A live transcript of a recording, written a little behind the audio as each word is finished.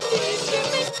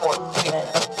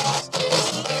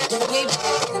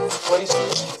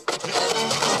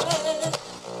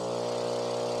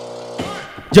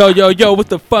Yo, what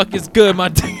the fuck is good, my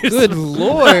dude? Good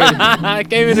lord. I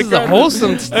came in this is a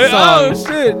wholesome song. Oh,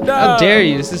 shit, nah. How dare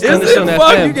you? This is Thunderstone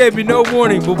fuck, FM. you gave me no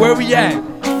warning, but where we at?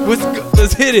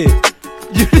 Let's hit it.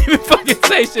 You didn't even fucking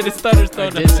say shit. It's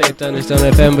Thunderstone FM. I did say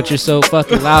Thunderstone FM, but you're so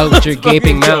fucking loud with your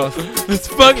gaping mouth. Let's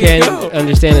fucking Can't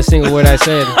understand a single word I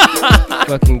said.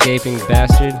 Fucking gaping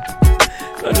bastard.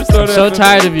 I'm so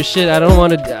tired of your shit. I don't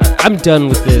want to. I'm done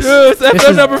with this. Yeah, it's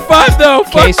episode number 5 though.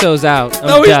 Queso's out.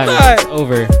 I'm done. It's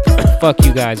over. Fuck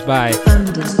you guys. Bye.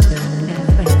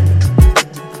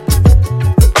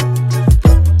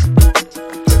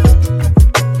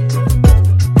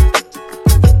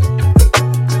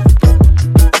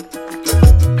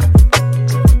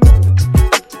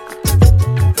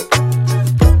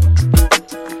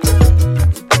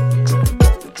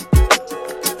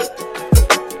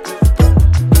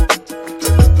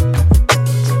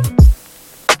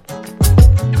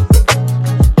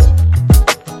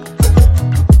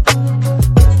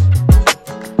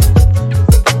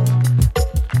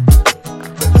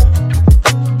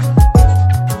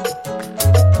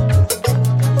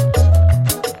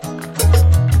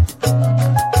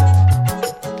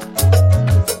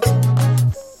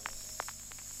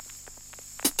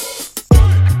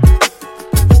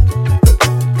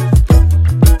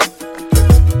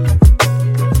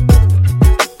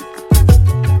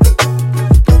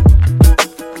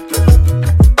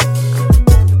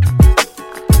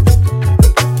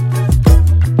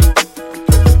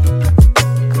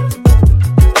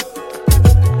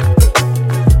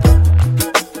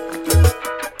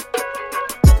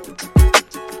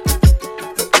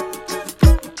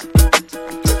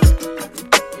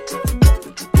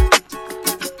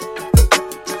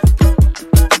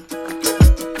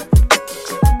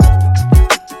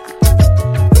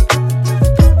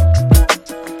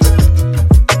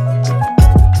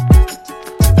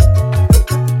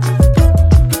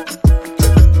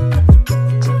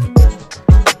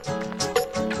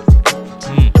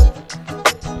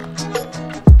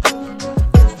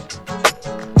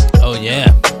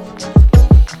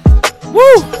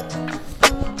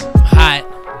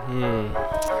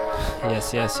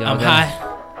 I'm high.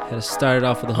 Had to start it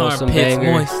off with a wholesome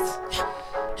banger. Moist.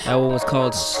 That one was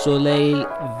called Soleil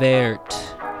Vert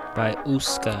by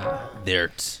OUSKA.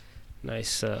 Vert.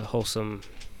 Nice, wholesome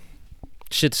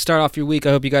shit to start off your week.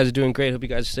 I hope you guys are doing great. Hope you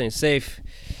guys are staying safe.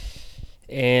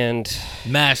 And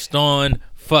masked on.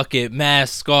 Fuck it.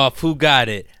 Mask off. Who got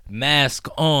it? Mask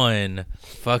on.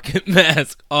 Fucking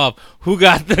mask off. Who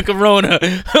got the corona?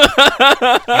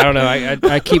 I don't know.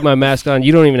 I keep my mask on.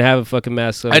 You don't even have a fucking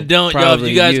mask. So I don't, yo. If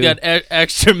you guys got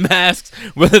extra masks,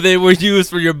 whether they were used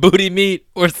for your booty meat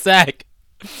or sack,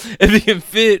 if it can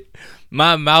fit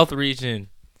my mouth region,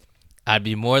 I'd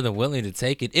be more than willing to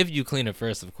take it. If you clean it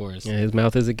first, of course. Yeah, his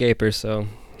mouth is a gaper, so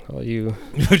all you.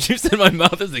 What you said? My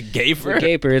mouth is a gaper. It's a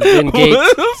gaper. It's been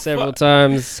gaped several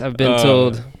times. I've been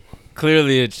told.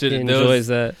 Clearly, it should. He enjoys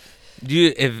that.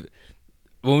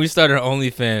 When we started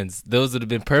OnlyFans, those would have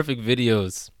been perfect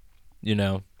videos. You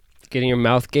know, getting your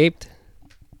mouth gaped.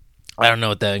 I don't know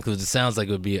what that includes. It sounds like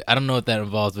it would be. I don't know what that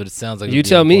involves, but it sounds like. You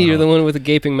tell me. You're the one with the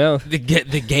gaping mouth. The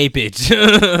gapage.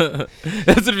 That's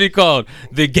what it'd be called.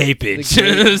 The gapage.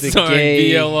 Starring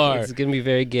BLR. It's gonna be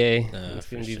very gay. It's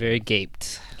gonna be very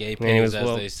gaped. Gay pace,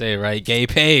 as they say, right? Gay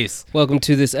pace. Welcome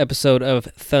to this episode of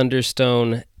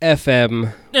Thunderstone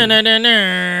FM.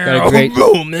 Got a great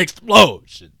boom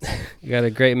explosion. Got a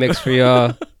great mix for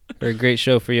y'all. Or a great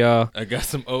show for y'all. I got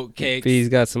some oat cakes. B's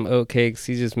got some oat cakes.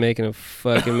 He's just making a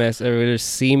fucking mess. There's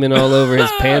semen all over his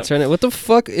pants right now. What the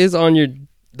fuck is on your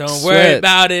Don't worry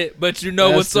about it, but you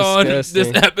know That's what's disgusting.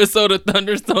 on this episode of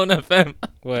Thunderstone FM.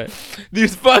 What?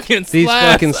 These fucking slaps. These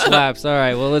fucking slaps. All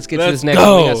right, well, let's get to this next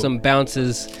go. one. We got some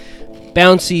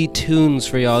bouncy tunes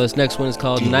for y'all. This next one is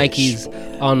called Nike's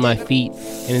On My Feet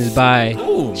and is by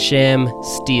Sham,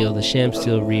 Steele, the Sham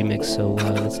Steele remix. So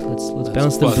let's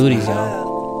bounce them booties,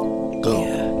 y'all. Go.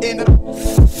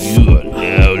 You are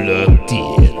now locked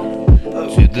in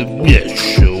to the best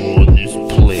show on this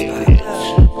planet,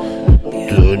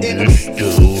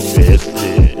 Thunderstone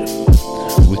FM,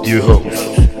 with your hosts,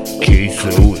 Queso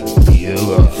and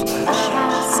E.Live.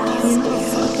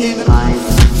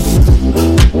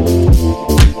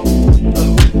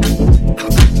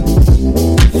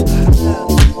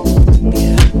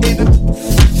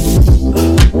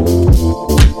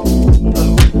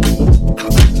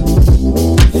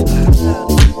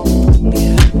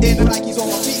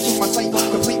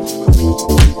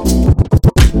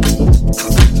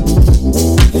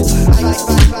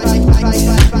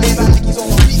 He's on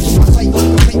my feet.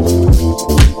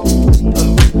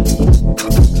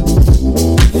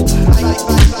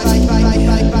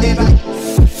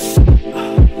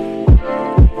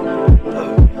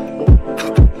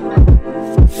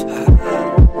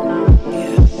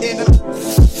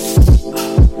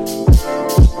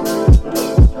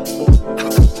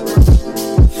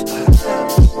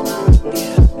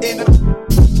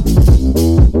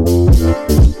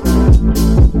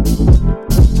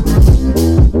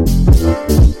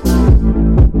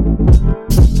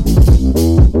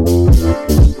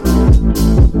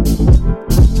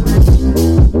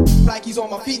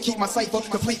 cipher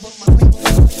complete.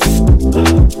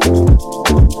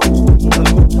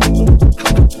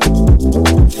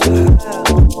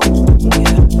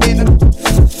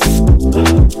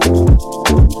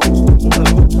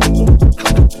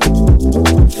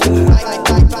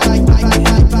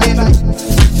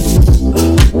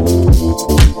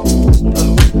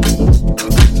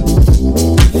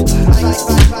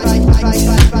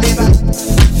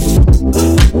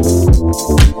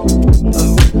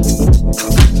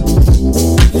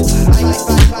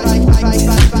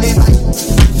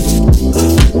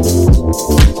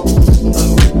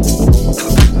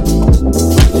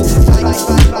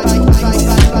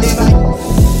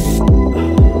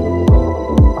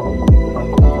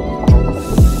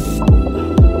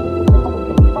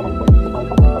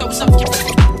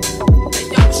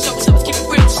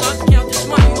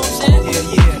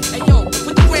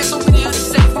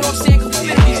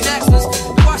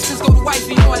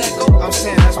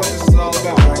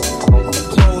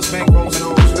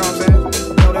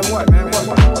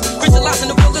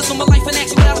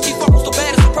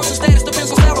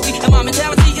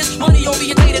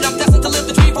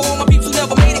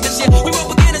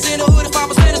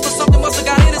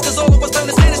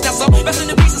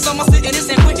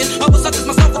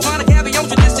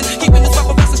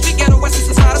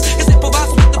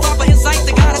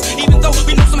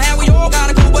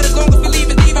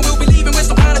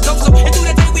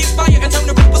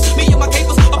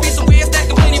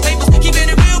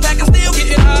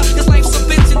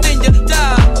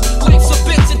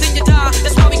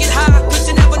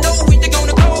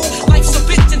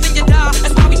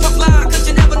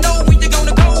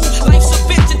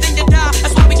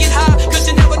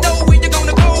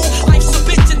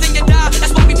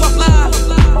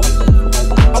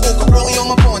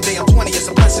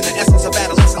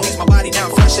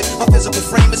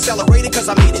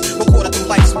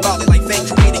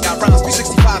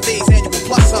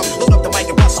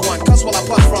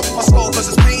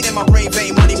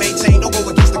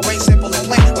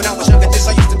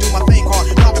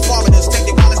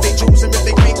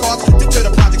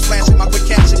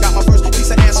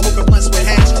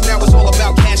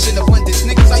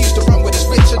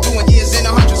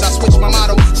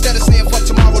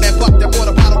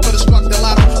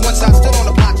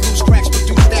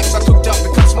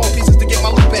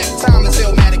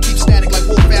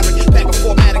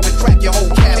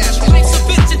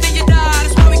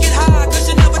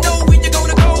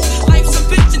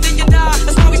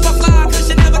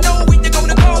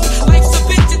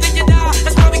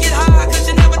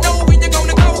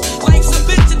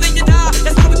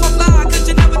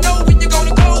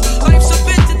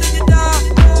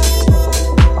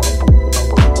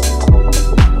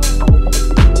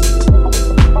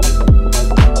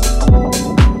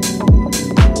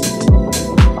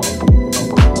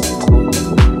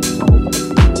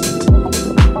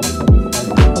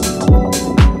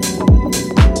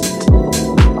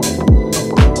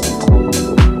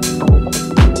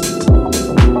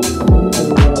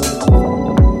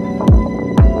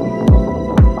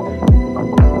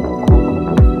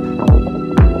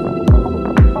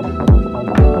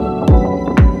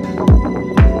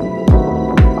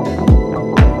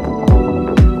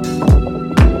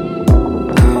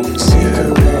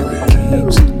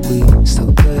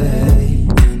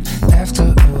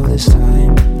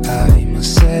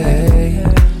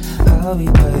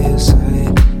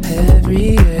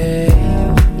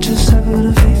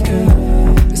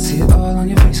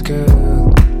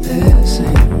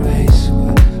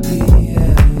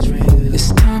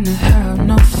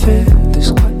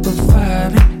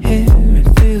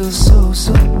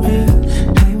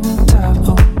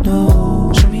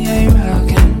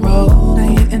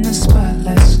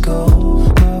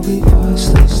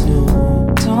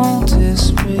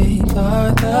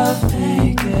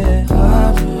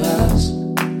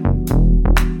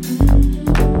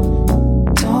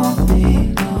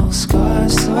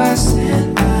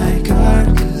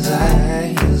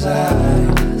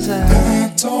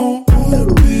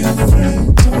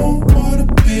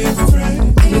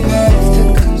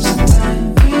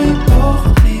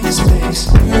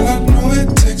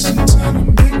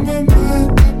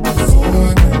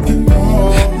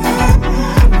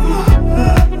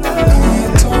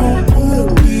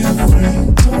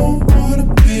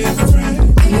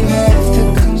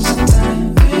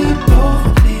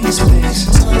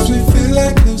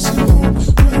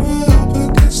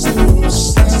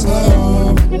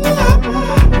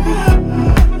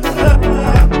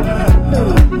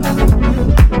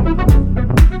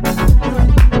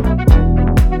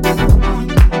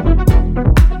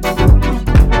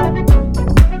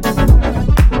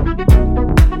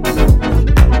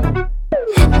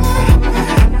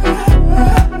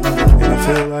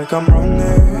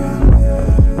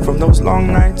 From those long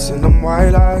nights and them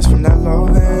white eyes from that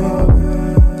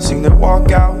loving. Seen them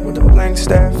walk out with a blank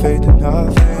stare, fade to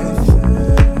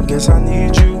nothing. Guess I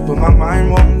need you, but my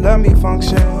mind won't let me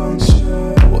function.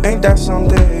 Well, ain't that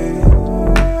something?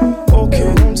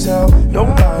 Okay, don't tell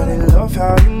nobody, love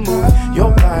how you move.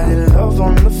 Your body, love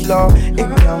on the floor. It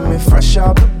got me fresh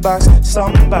out the box.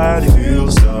 Somebody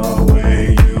feels the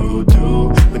way you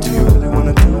do, but do you really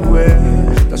wanna do it?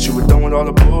 Thought you were done with all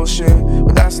the bullshit,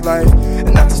 but that's life,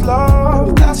 and that's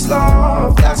love, that's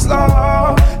love, that's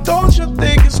love. Don't you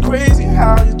think it's crazy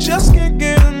how you just can't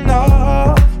get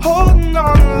enough? Holding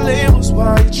on to labels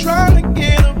while you're trying to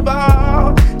get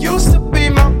about. Used to be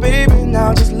my baby,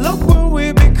 now just look where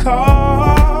we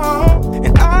become.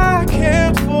 And I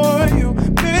cared for you,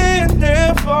 been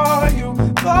there for you.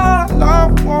 Thought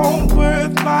love won't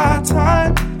worth my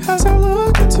time. As I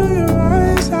look into your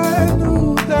eyes, I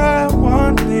knew that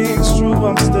one thing's true,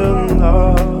 I'm still in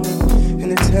love,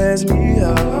 and it tears me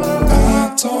up.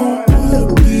 I don't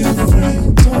wanna be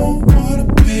afraid, don't wanna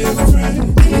be afraid.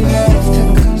 In love,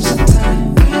 there comes a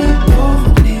time when we both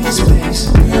need space.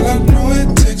 Girl, I know it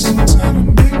takes some time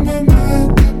to make my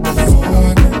mind up before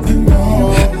I get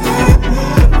involved.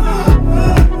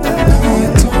 I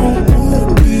don't wanna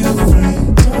be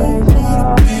afraid, don't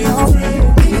wanna be afraid.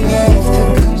 In love,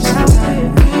 there comes a time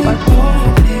when we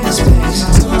both need space.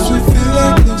 Sometimes we feel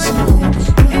like losing hope,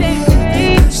 but when I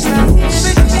it's the most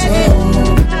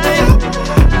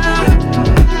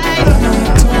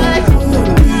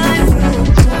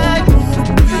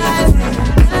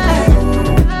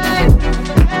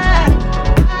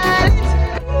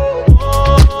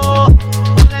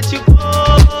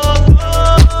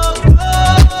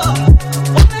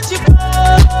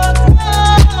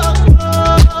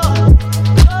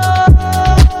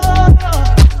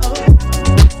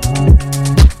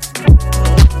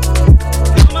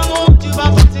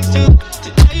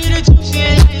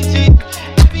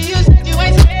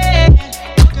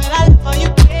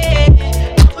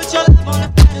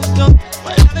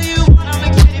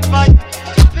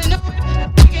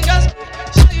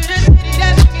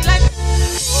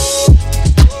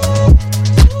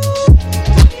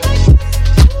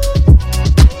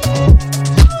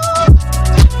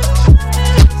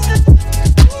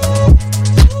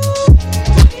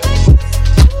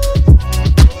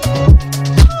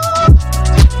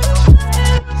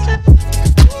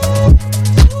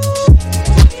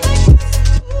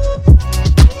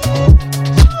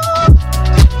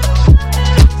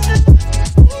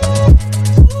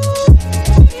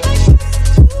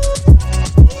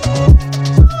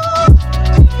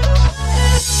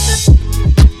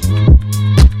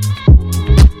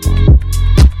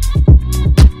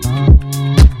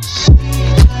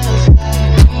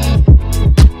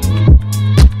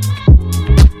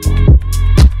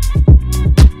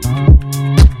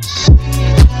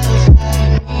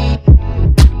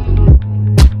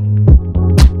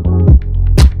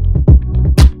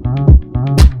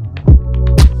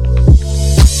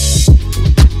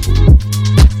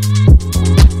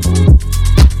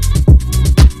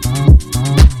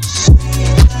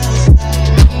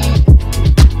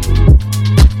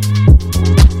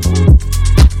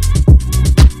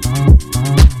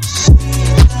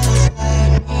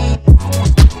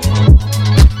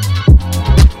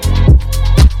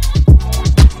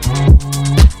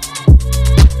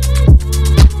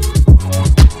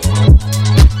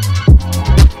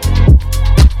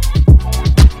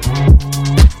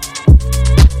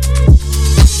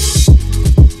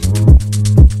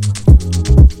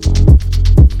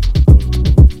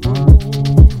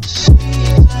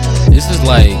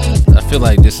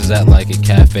At like a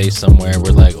cafe somewhere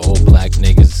where like old black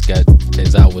niggas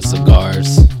is out with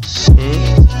cigars.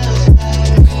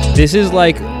 This is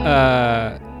like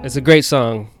it's a great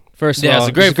song. First of all, it's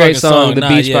a great song. The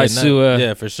Beach by Sua.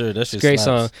 Yeah, for sure. That's just great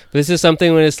song. But this is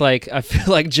something when it's like I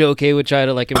feel like Joe K would try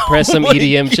to like impress some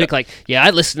EDM chick. Like, yeah,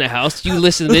 I listen to house. You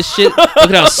listen to this shit. Look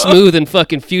at how smooth and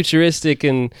fucking futuristic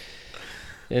and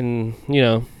you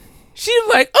know. She'd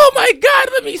be like, oh my God,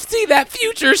 let me see that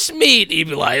future Shmeat. He'd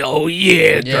be like, oh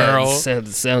yeah, girl.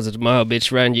 Sounds like my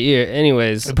bitch right in your ear.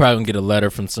 Anyways. I'd probably get a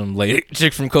letter from some lady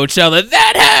chick from Coachella.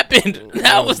 That happened.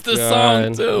 That was the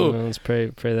song too. Well, let's pray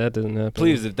that doesn't happen.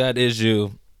 Please, if that is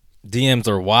you, DMs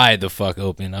are wide the fuck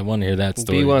open. I want to hear that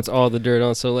story. B wants all the dirt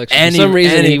on Soleil. For some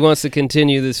reason, he wants to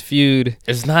continue this feud.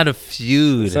 It's not a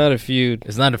feud. It's not a feud.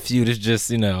 It's just,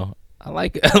 you know. I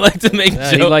like to make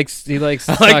jokes. He likes.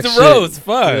 I like to roast.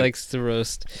 Fuck. He likes to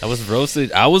roast. I was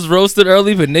roasted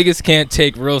early, but niggas can't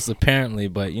take roast apparently.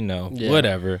 But you know,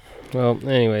 whatever. Well,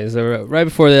 anyways, right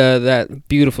before that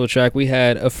beautiful track, we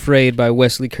had "Afraid" by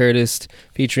Wesley Curtis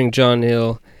featuring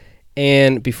JONILL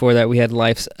And before that, we had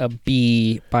Life's a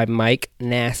Bee by Mike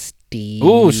Nasty.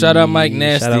 Ooh, shout out Mike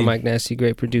Nasty. Shout out Mike Nasty,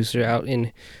 great producer out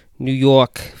in New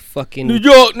York. Fucking New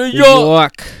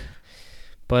York.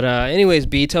 But anyways,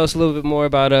 B, tell us a little bit more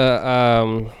about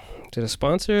is it a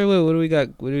sponsor? What do we got?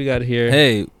 What do we got here?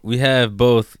 Hey, we have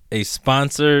both a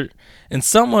sponsor and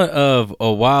somewhat of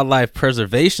a wildlife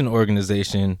preservation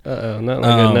organization. Not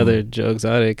like another Joe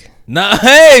Exotic. Nah,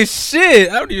 hey, shit!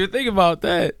 I don't even think about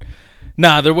that.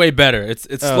 Nah, they're way better. It's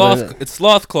sloth. It's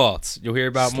sloth cloths. You'll hear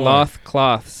about more. Sloth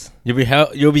cloths.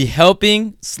 You'll be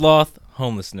helping sloth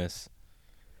homelessness.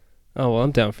 Oh well,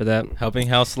 I'm down for that. Helping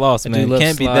house sloths, man.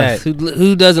 Can't be that.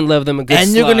 Who doesn't love them a good And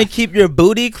sloth? you're gonna keep your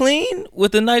booty clean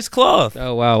with a nice cloth.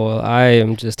 Oh wow, well I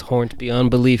am just horned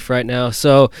beyond belief right now.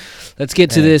 So let's get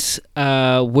to this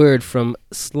word from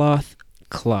Sloth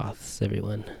Cloths,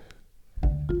 everyone.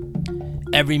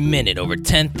 Every minute, over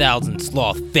 10,000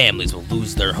 sloth families will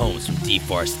lose their homes from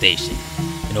deforestation.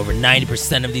 In over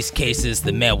 90% of these cases,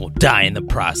 the male will die in the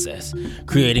process,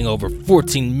 creating over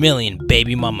 14 million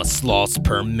baby mama sloths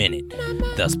per minute,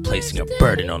 thus placing a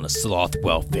burden on the sloth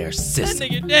welfare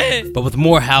system. But with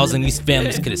more housing, these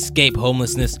families could escape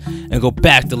homelessness and go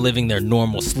back to living their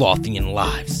normal slothian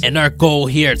lives. And our goal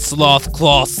here at Sloth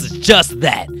Cloths is just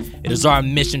that. It is our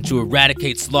mission to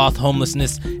eradicate sloth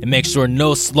homelessness and make sure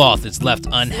no sloth is left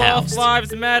unhoused. Sloth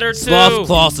lives matter too. Sloth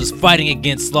Cloths is fighting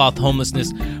against sloth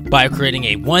homelessness by creating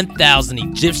a 1,000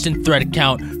 Egyptian thread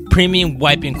count premium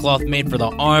wiping cloth made for the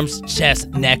arms, chest,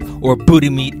 neck, or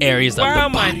booty meat areas of the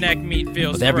body. My neck meat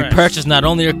feels With every fresh. purchase, not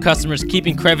only are customers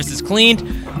keeping crevices cleaned,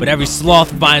 but every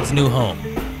sloth finds a new home.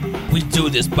 We do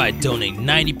this by donating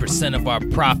 90% of our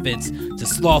profits to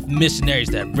sloth missionaries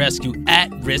that rescue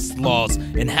at-risk sloths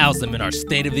and house them in our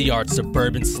state-of-the-art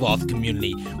suburban sloth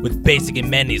community with basic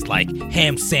amenities like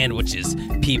ham sandwiches,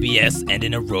 PBS, and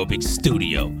an aerobic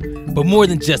studio. But more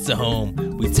than just a home,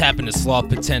 we tap into sloth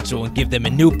potential and give them a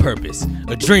new purpose,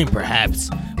 a dream perhaps,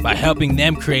 by helping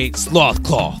them create Sloth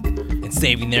Cloth and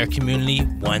saving their community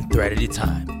one thread at a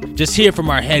time. Just hear from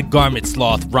our head garment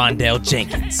sloth, Rondell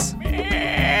Jenkins.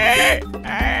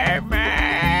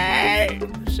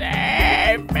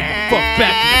 Fuck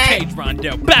back in the cage,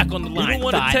 Rondell. Back on the line. You don't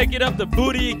want to take it up the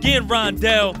booty again,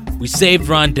 Rondell. We saved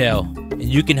Rondell, and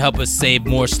you can help us save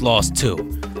more sloths too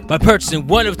by purchasing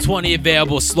one of 20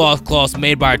 available sloth cloths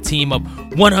made by our team of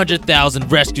 100,000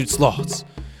 rescued sloths.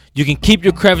 You can keep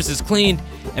your crevices clean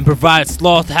and provide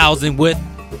sloth housing with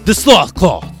the Sloth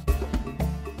Cloth.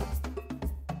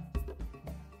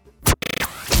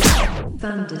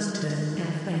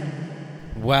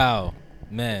 Wow,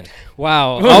 man.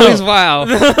 Wow. Always wow.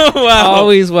 Wow.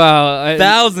 Always wow.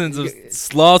 Thousands of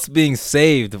sloths being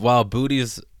saved while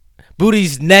booties,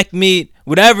 neck meat,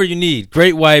 whatever you need.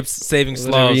 Great wipes, saving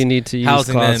sloths. Whatever you need to use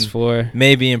housing cloths them, for.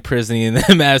 maybe imprisoning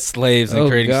them as slaves and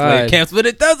creating God. slave camps. But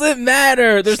it doesn't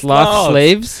matter. They're Sloth sloths.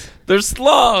 slaves? They're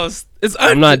sloths.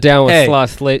 I'm not down with Hey.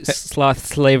 sloth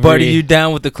slavery. But are you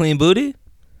down with the clean booty?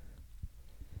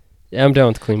 Yeah, I'm down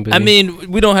with clean booty. I mean,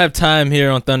 we don't have time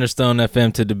here on Thunderstone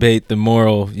FM to debate the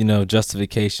moral,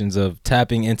 justifications of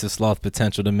tapping into sloth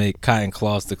potential to make cotton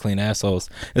cloths to clean assholes,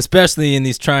 especially in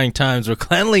these trying times where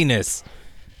cleanliness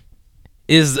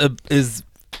is.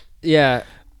 Yeah.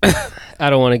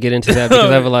 I don't want to get into that because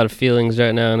I have a lot of feelings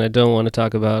right now, and I don't want to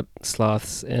talk about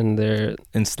sloths and their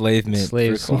enslavement.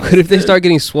 Slaves. What if they start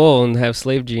getting swole and have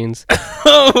slave genes?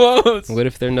 What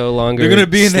if they're no longer? They're gonna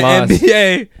be in sloths? the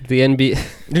NBA. The NBA.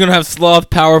 You're gonna have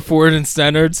sloth power forward and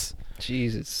centers.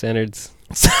 Jesus, centers.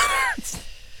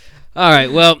 All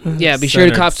right. Well, yeah. Be sure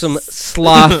to cop some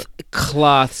sloth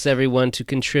cloths, everyone, to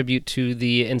contribute to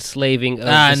the enslaving of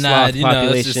the sloth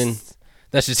population.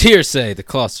 That's just hearsay. The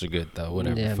cloths are good, though.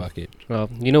 Whatever. Yeah. Fuck it. Well,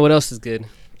 you know what else is good?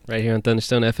 Right here on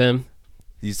Thunderstone FM.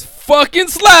 These fucking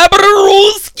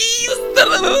slabberooskies.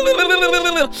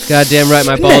 Goddamn right,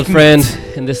 my bald friend.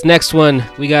 And this next one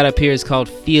we got up here is called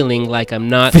Feeling Like I'm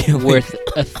Not Worth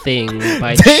a Thing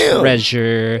by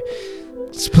Treasure.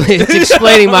 It's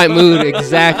explaining my mood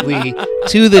exactly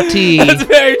to the T. That's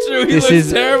very true. He This looks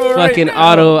is terrible fucking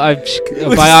right now.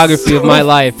 a biography of my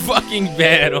life. Fucking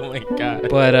bad. Oh my god.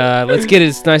 But let's get it.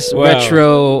 It's nice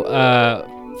retro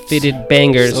fitted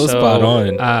banger. So spot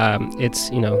on. It's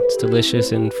it's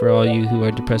delicious, and for all you who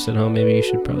are depressed at home, maybe you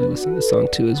should probably listen to the song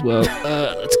too as well.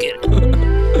 Let's get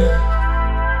it.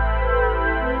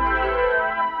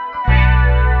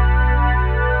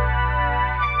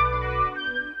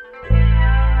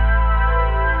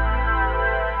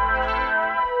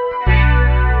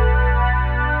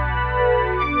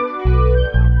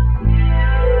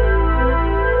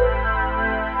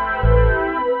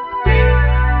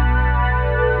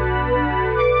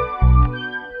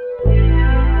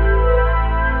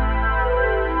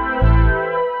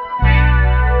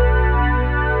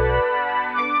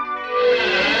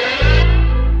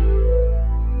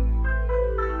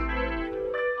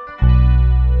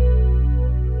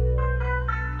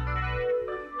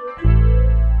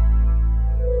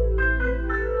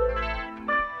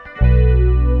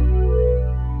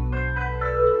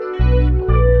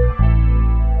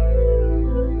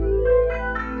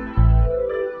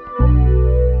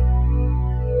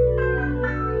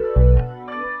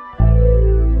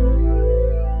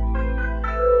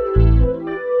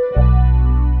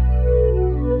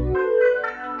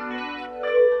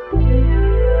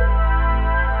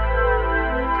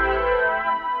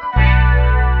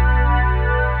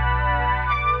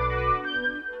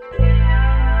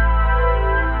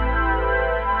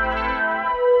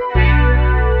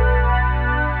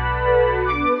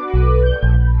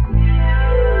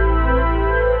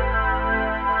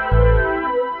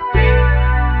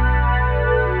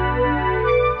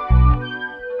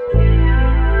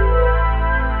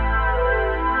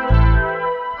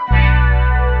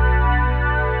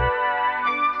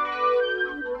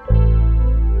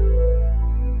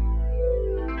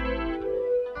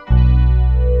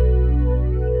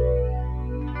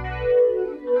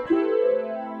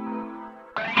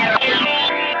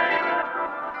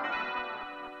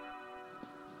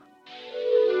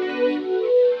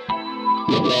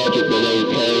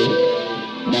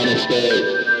 state.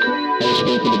 I was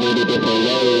speaking of many different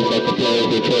ways I could play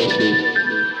with choices.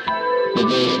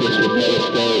 Reverse this with no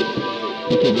escape.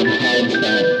 Because in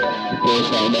hindsight,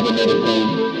 foresight never made a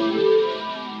thing.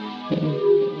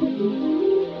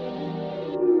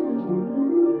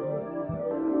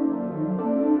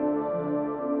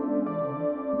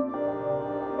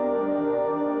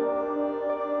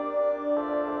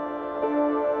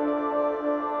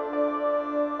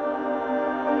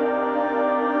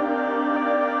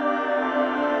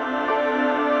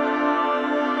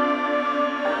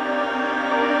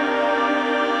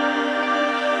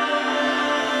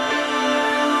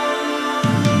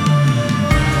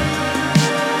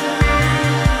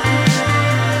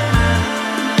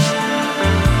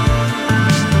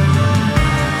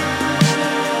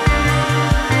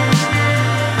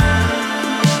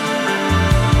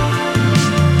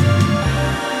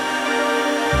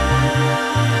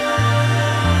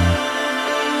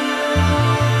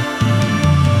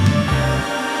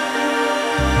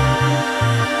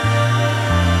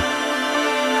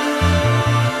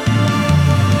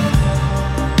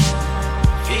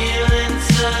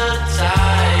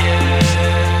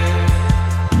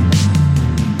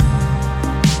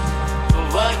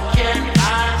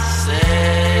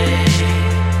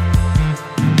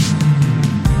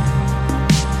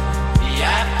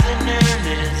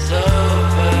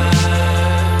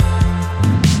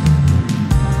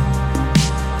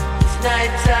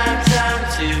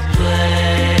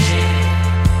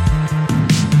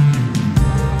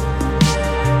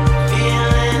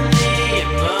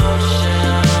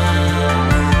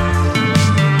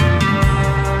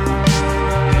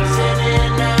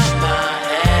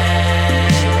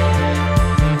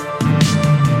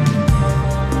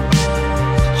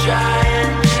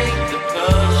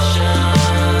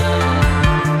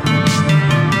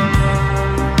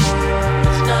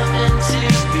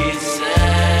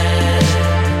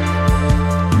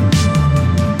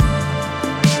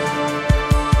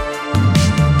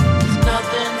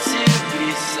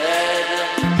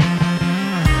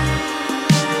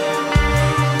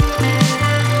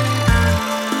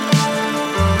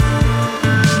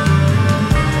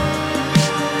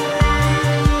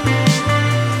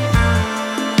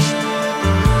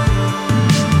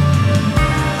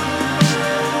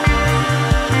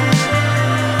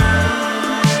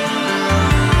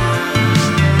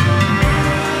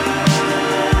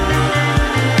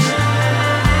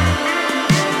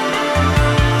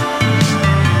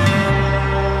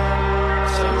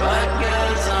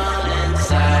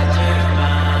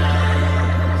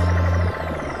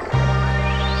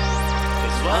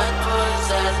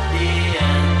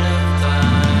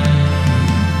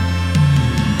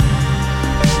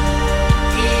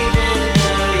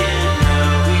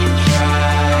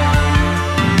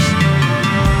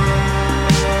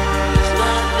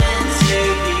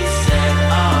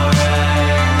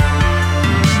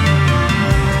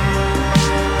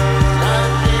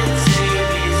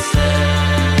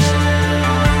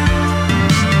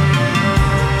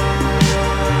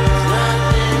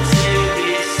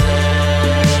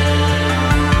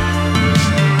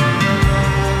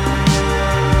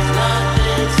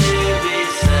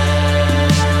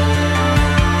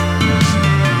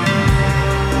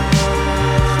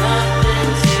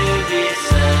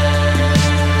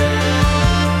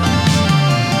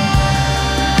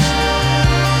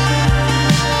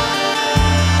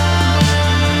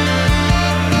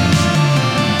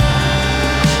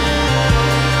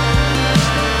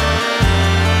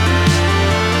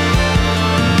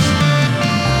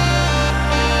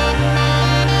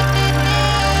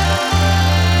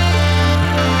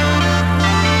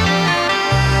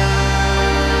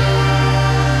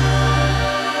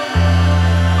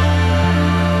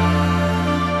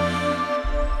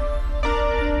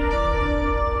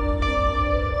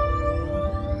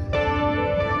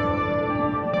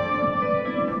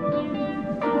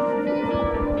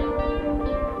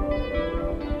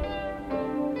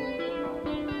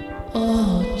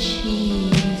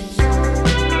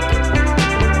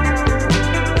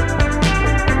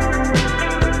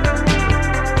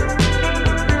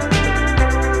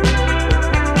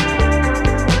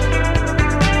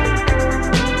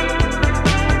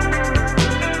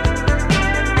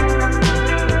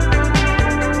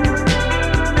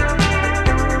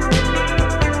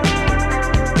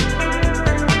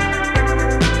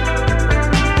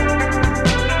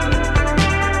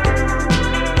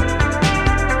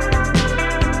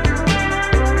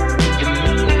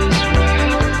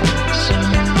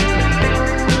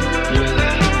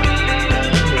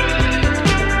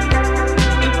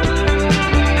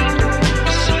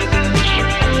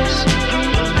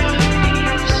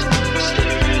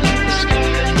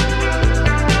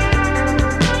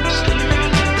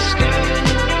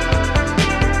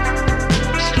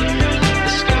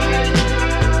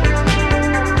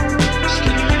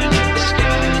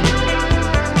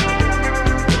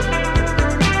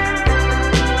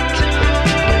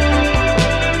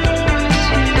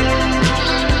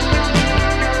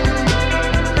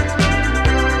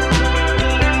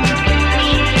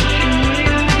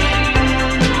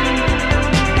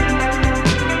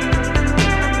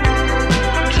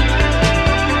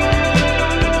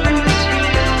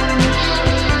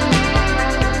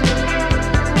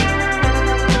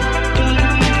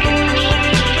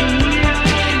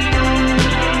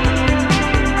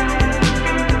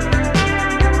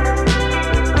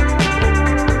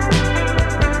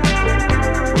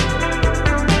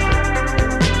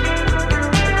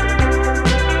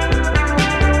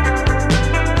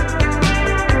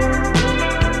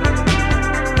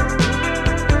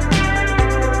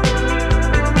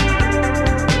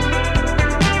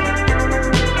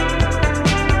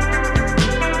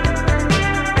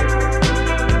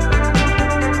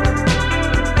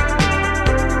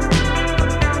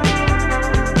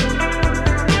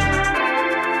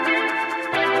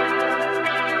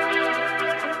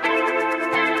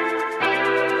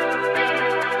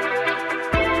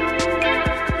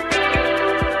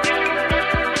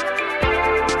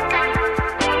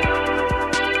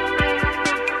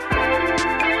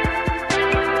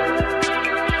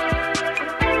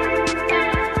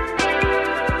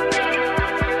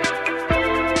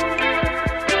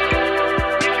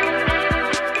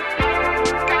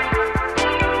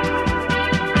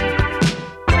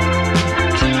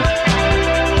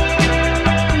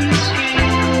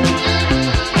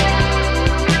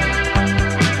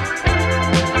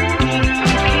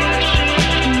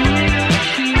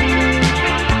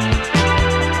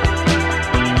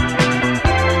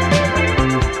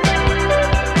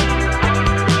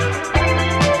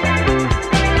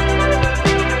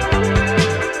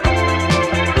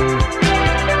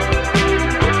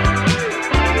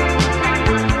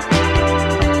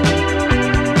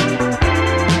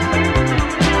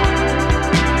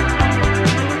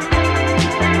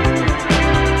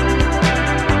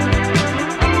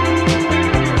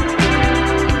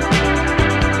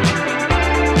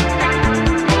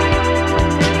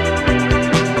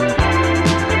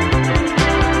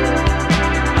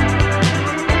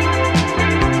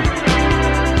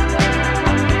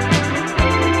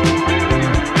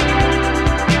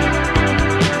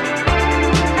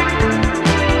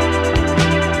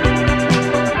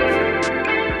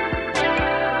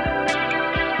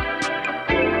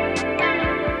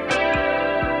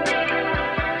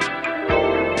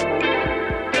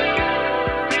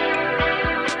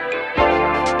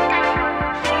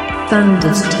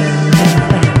 Thunderstorm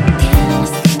FM.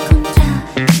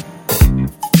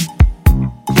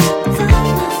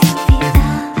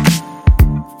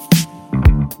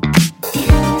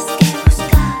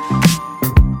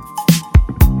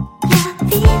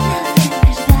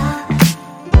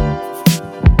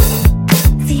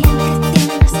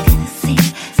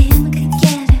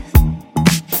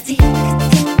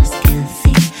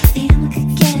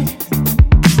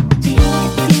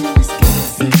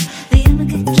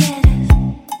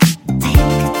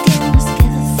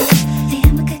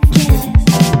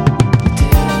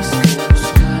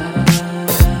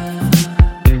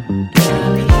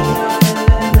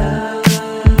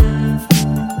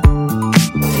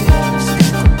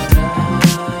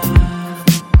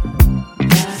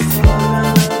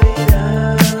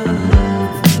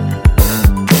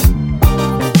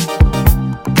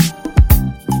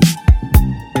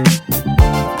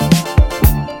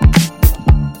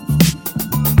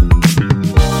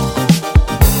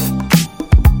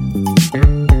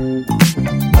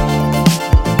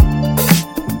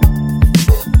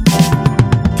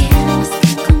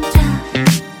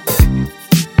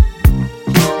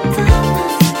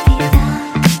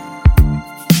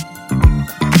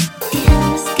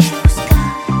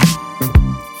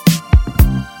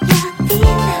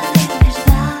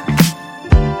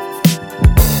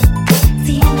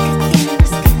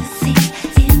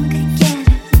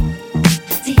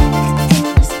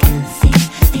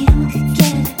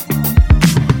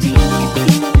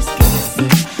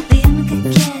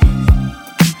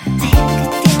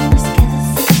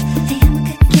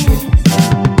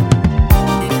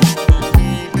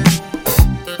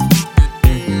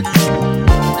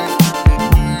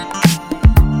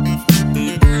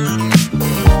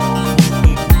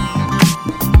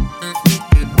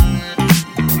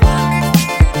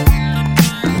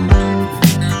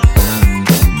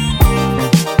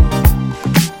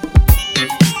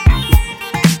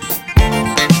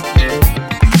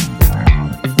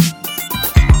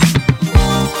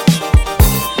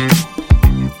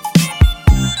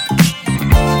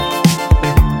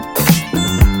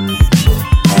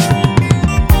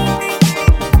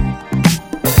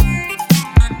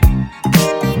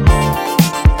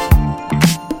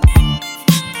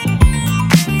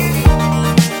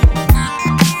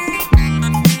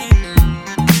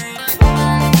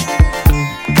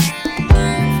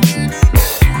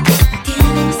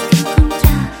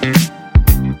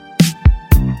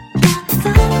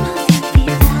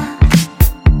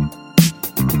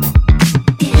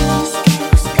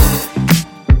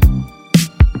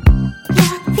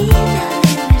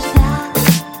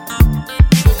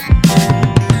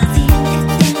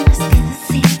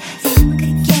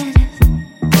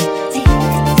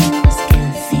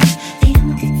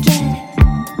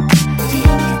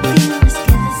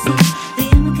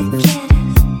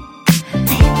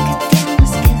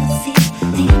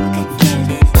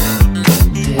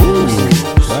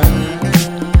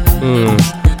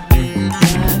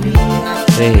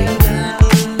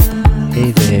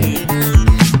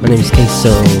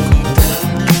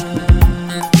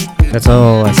 That's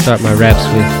all I start my raps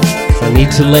with. I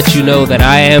need to let you know that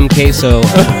I am Queso,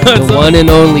 the one and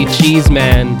only cheese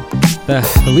man, the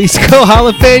Jalisco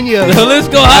jalapeno. The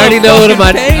Jalisco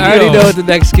jalapeno. I already know what the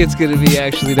next skit's gonna be.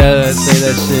 Actually, now that I say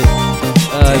that shit,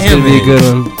 it's gonna be a good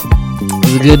one.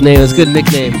 It's a good name. It's a good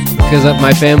nickname because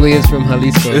my family is from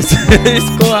Jalisco.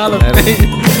 Jalisco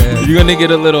jalapeno. You're gonna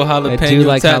get a little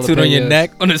jalapeno tattooed on your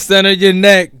neck, on the center of your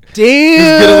neck.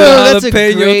 Damn, that's a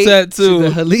great tattoo.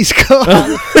 The Jalisco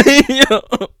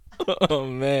jalapeno. Oh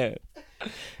man.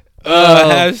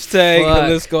 Hashtag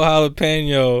Jalisco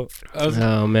jalapeno.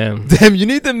 Oh man. Damn, you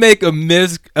need to make a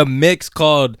mix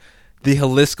called the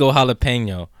Jalisco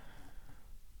jalapeno.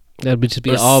 That would just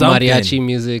be all mariachi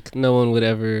music. No one would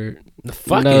ever.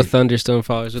 No thunderstorm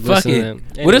followers would listen to them.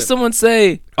 Anyway. What if someone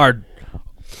say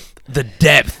the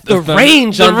depth, the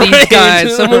range on these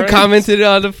guys? Someone commented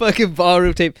on the fucking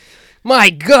ballroom tape.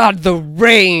 My God, the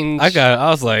range.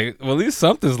 I was like, well, at least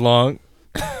something's long.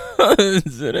 Oh,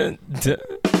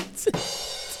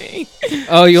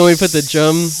 you want me to put the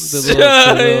drum?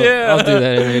 Yeah. I'll do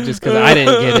that in there just because I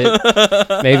didn't get it.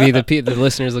 Maybe the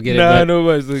listeners will get it. Nah,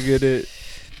 nobody's will get it.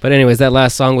 But anyways, that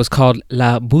last song was called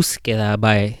La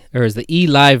Busqueda is the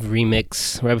E.Live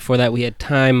remix. Right before that, we had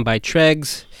Time by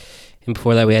Tregs. And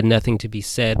before that, we had Nothing to Be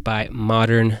Said by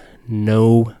Modern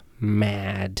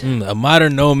Nomad. A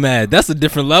modern nomad. That's a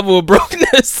different level of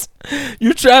brokenness.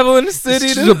 You travel in the city.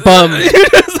 You're just a bum. You're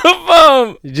just a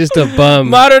bum. You're just a bum.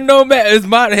 Modern nomad is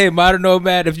modern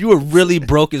nomad. If you were really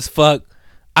broke as fuck,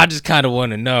 I just kind of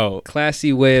want to know.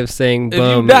 Classy way of saying If you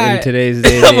bum die, in today's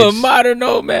day and I'm a age. modern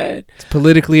nomad. It's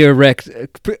politically erect.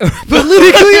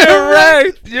 Politically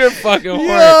erect. You're fucking horny.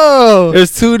 Yo!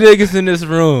 There's 2 niggas in this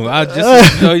room. I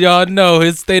just so y'all know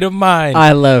his state of mind.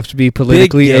 I love to be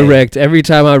politically gay. erect. Every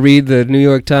time I read the New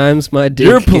York Times, my dick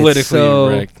You're gets politically so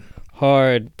erect.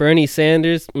 hard. Bernie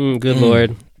Sanders, good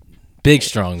lord. Big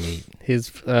strong meat.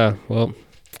 His, well,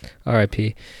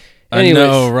 R.I.P. I Anyways.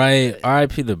 know, right?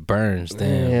 R.I.P. to Burns.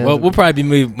 Damn. Yeah, Well, we'll probably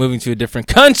be moving to a different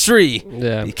country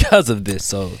Yeah. because of this.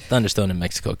 So, Thunderstone in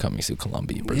Mexico coming to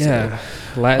Colombia, Brazil, Yeah.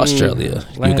 Latin, Australia,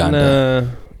 Latin,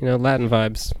 Uganda. Latin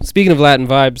vibes. Speaking of Latin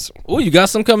vibes, Oh, you got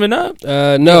some coming up?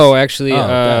 no, actually, the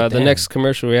goddamn. next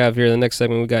commercial we have here, the next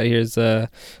segment we got here is a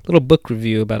little book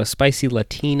review about a spicy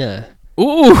Latina.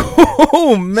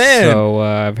 Ooh, man. So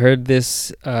I've heard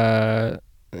this.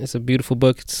 It's a beautiful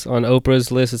book. It's on Oprah's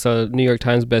list. It's a New York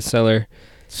Times bestseller.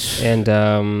 And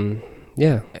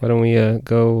yeah, why don't we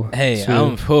go? Hey,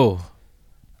 to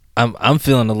I'm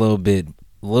feeling a little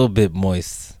bit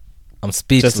moist. I'm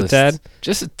speechless. Just a tad?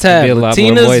 Just a tad. Be a lot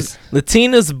more moist.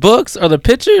 Latina's books are the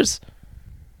pictures.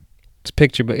 It's a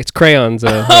picture, but it's crayons.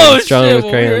 Oh it's drawn shit! with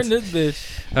Well, we're in crayons. this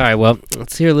bitch. All right, well,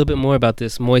 let's hear a little bit more about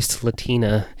this moist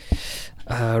Latina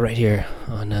right here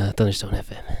on Thunderstone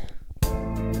FM.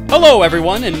 Hello,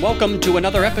 everyone, and welcome to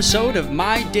another episode of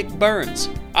My Dick Burns.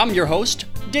 I'm your host,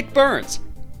 Dick Burns.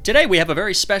 Today we have a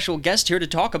very special guest here to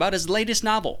talk about his latest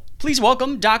novel. Please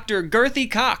welcome Dr. Girthy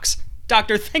Cox.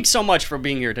 Doctor, thanks so much for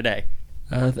being here today.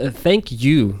 Thank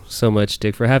you so much,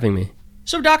 Dick, for having me.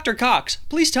 So, Dr. Cox,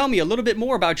 please tell me a little bit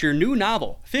more about your new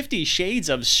novel, 50 Shades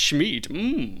of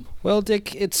Shmeat. Well,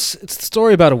 Dick, it's the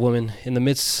story about a woman in the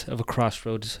midst of a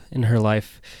crossroads in her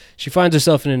life. She finds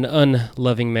herself in an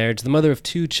unloving marriage, the mother of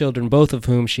 2 children, both of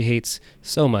whom she hates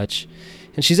so much.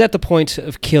 And she's at the point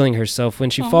of killing herself when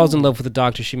she falls in love with a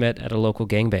doctor she met at a local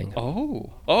gangbang.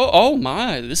 Oh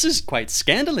my, this is quite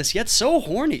scandalous, yet so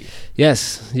horny.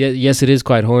 Yes, it is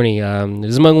quite horny. It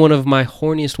is among one of my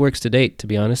horniest works to date, to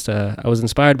be honest. I was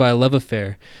inspired by a love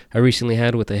affair I recently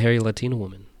had with a hairy Latina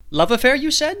woman. Love affair,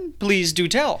 you said? Please do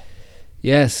tell.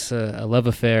 Yes, a love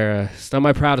affair. It's not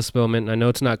my proudest moment. I know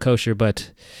it's not kosher,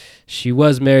 but she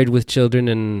was married with children,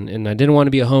 and I didn't want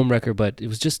to be a homewrecker, but it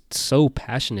was just so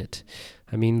passionate.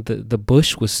 I mean, the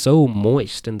bush was so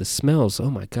moist, and the smells, oh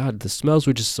my God, the smells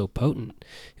were just so potent.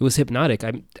 It was hypnotic.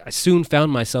 I soon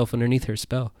found myself underneath her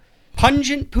spell.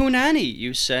 Pungent punani,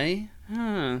 you say?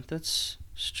 That's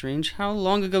strange. How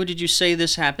long ago did you say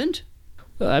this happened?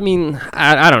 I mean,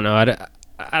 I don't know.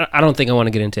 I don't think I want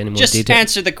to get into any more Just detail.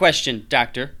 answer the question,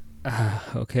 Doctor.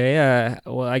 Okay,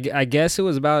 well, I guess it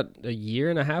was about a year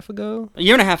and a half ago. A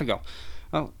year and a half ago.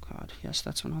 Oh, God, yes,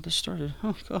 that's when all this started.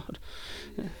 Oh, God.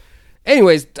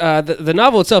 Anyways, the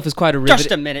novel itself is quite a riveting.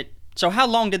 Just a minute. So how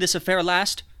long did this affair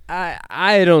last?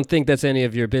 I don't think that's any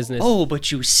of your business. Oh,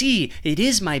 but you see, it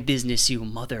is my business, you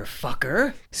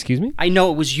motherfucker. Excuse me? I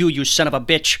know it was you, you son of a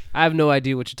bitch. I have no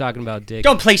idea what you're talking about, Dick.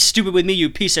 Don't play stupid with me, you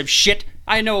piece of shit.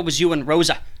 I know it was you and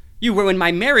Rosa. You ruined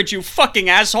my marriage, you fucking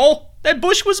asshole. That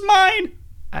bush was mine.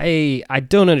 I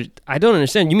don't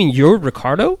understand. You mean you're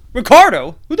Ricardo?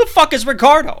 Ricardo? Who the fuck is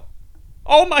Ricardo?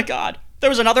 Oh my God. There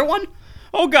was another one?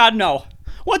 Oh God, no.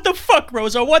 What the fuck,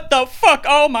 Rosa? What the fuck?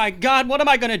 Oh my God, what am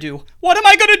I gonna do? What am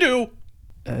I gonna do?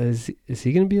 Is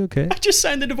he gonna be okay? I just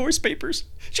signed the divorce papers.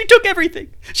 She took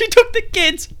everything. She took the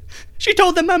kids. She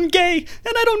told them I'm gay,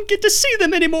 and I don't get to see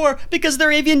them anymore because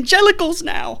they're evangelicals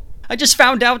now. I just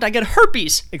found out I get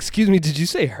herpes. Excuse me, did you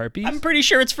say herpes? I'm pretty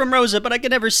sure it's from Rosa, but I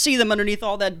can never see them underneath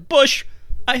all that bush.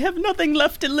 I have nothing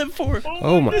left to live for.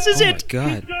 This is it.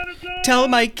 God. Tell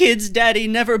my kids Daddy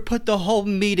never put the whole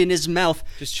meat in his mouth.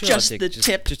 Just the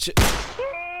tip.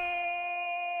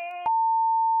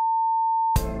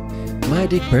 My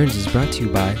Dick Burns is brought to you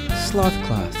by Sloth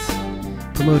Cloths,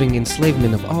 promoting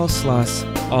enslavement of all sloths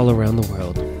all around the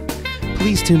world.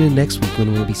 Please tune in next week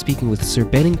when we'll be speaking with Sir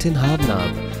Bennington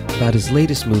Hobnob about his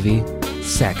latest movie,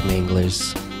 Sack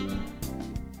Manglers.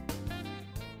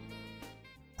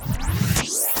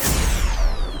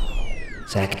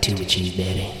 Sack to cheese,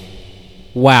 daddy.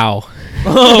 Wow.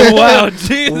 Oh wow,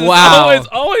 Jesus! Wow.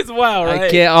 always wow, right? I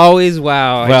can't always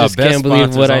wow. I just best can't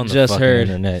believe sponsors what I on the just fucking heard.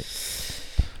 Internet.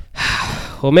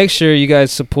 Well, make sure you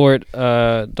guys support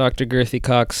Dr. Girthy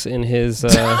Cox in his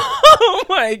Oh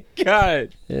my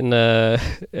God!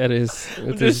 at his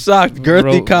I'm just shocked.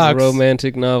 Girthy Cox.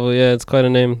 romantic novel. Yeah, it's quite a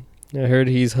name. I heard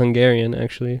he's Hungarian,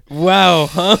 actually. Wow,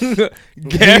 Gary,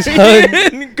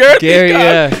 Girthy Gary,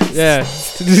 Cox. yeah.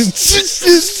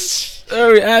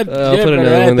 I'll I'll put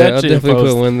another one there. I'll definitely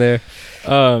put one there.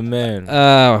 Oh man.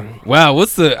 Uh, Wow.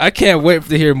 I can't wait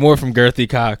to hear more from Girthy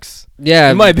Cox. yeah,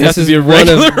 He might have to be a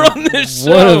regular on this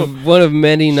show. One of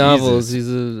many novels. He's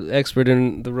an expert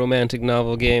in the romantic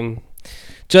novel game.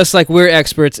 Just like we're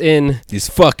experts in These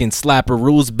fucking slapper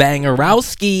rules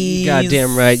bangerowskis. You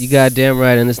goddamn right. You goddamn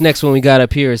right. And this next one we got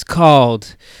up here is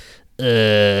called. Oh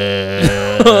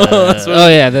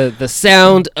yeah, the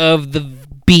sound of the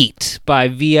beat by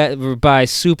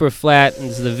Superflat, and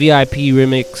this is the VIP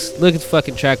remix. Look at the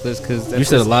fucking track list because You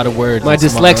said a lot of words. My in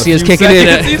dyslexia is a few kicking in.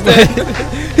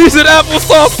 seconds. He said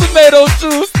applesauce tomato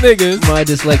juice, niggas. My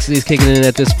dyslexia is kicking in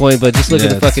at this point, but just look at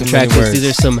the Yeah, fucking too track many list. These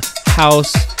are some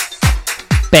house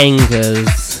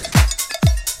bangers.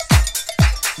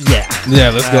 Yeah. Yeah,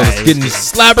 let's go. Let's get in these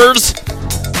slappers.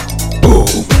 Boom,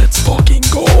 let's fucking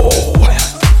go.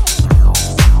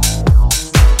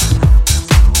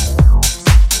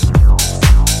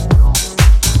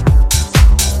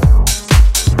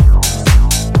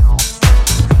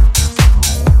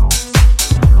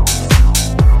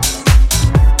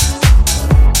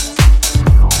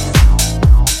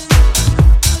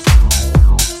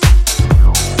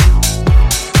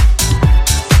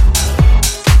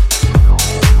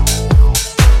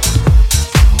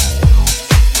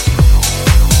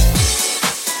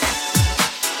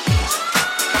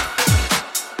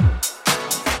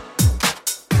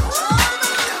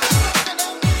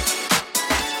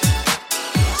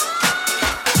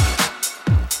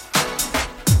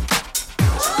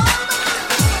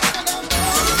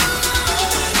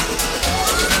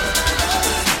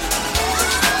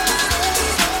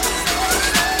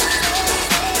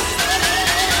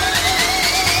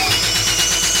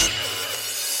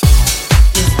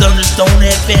 Thunderstone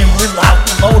FM, we're loud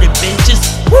and loaded, bitches.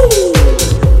 Woo!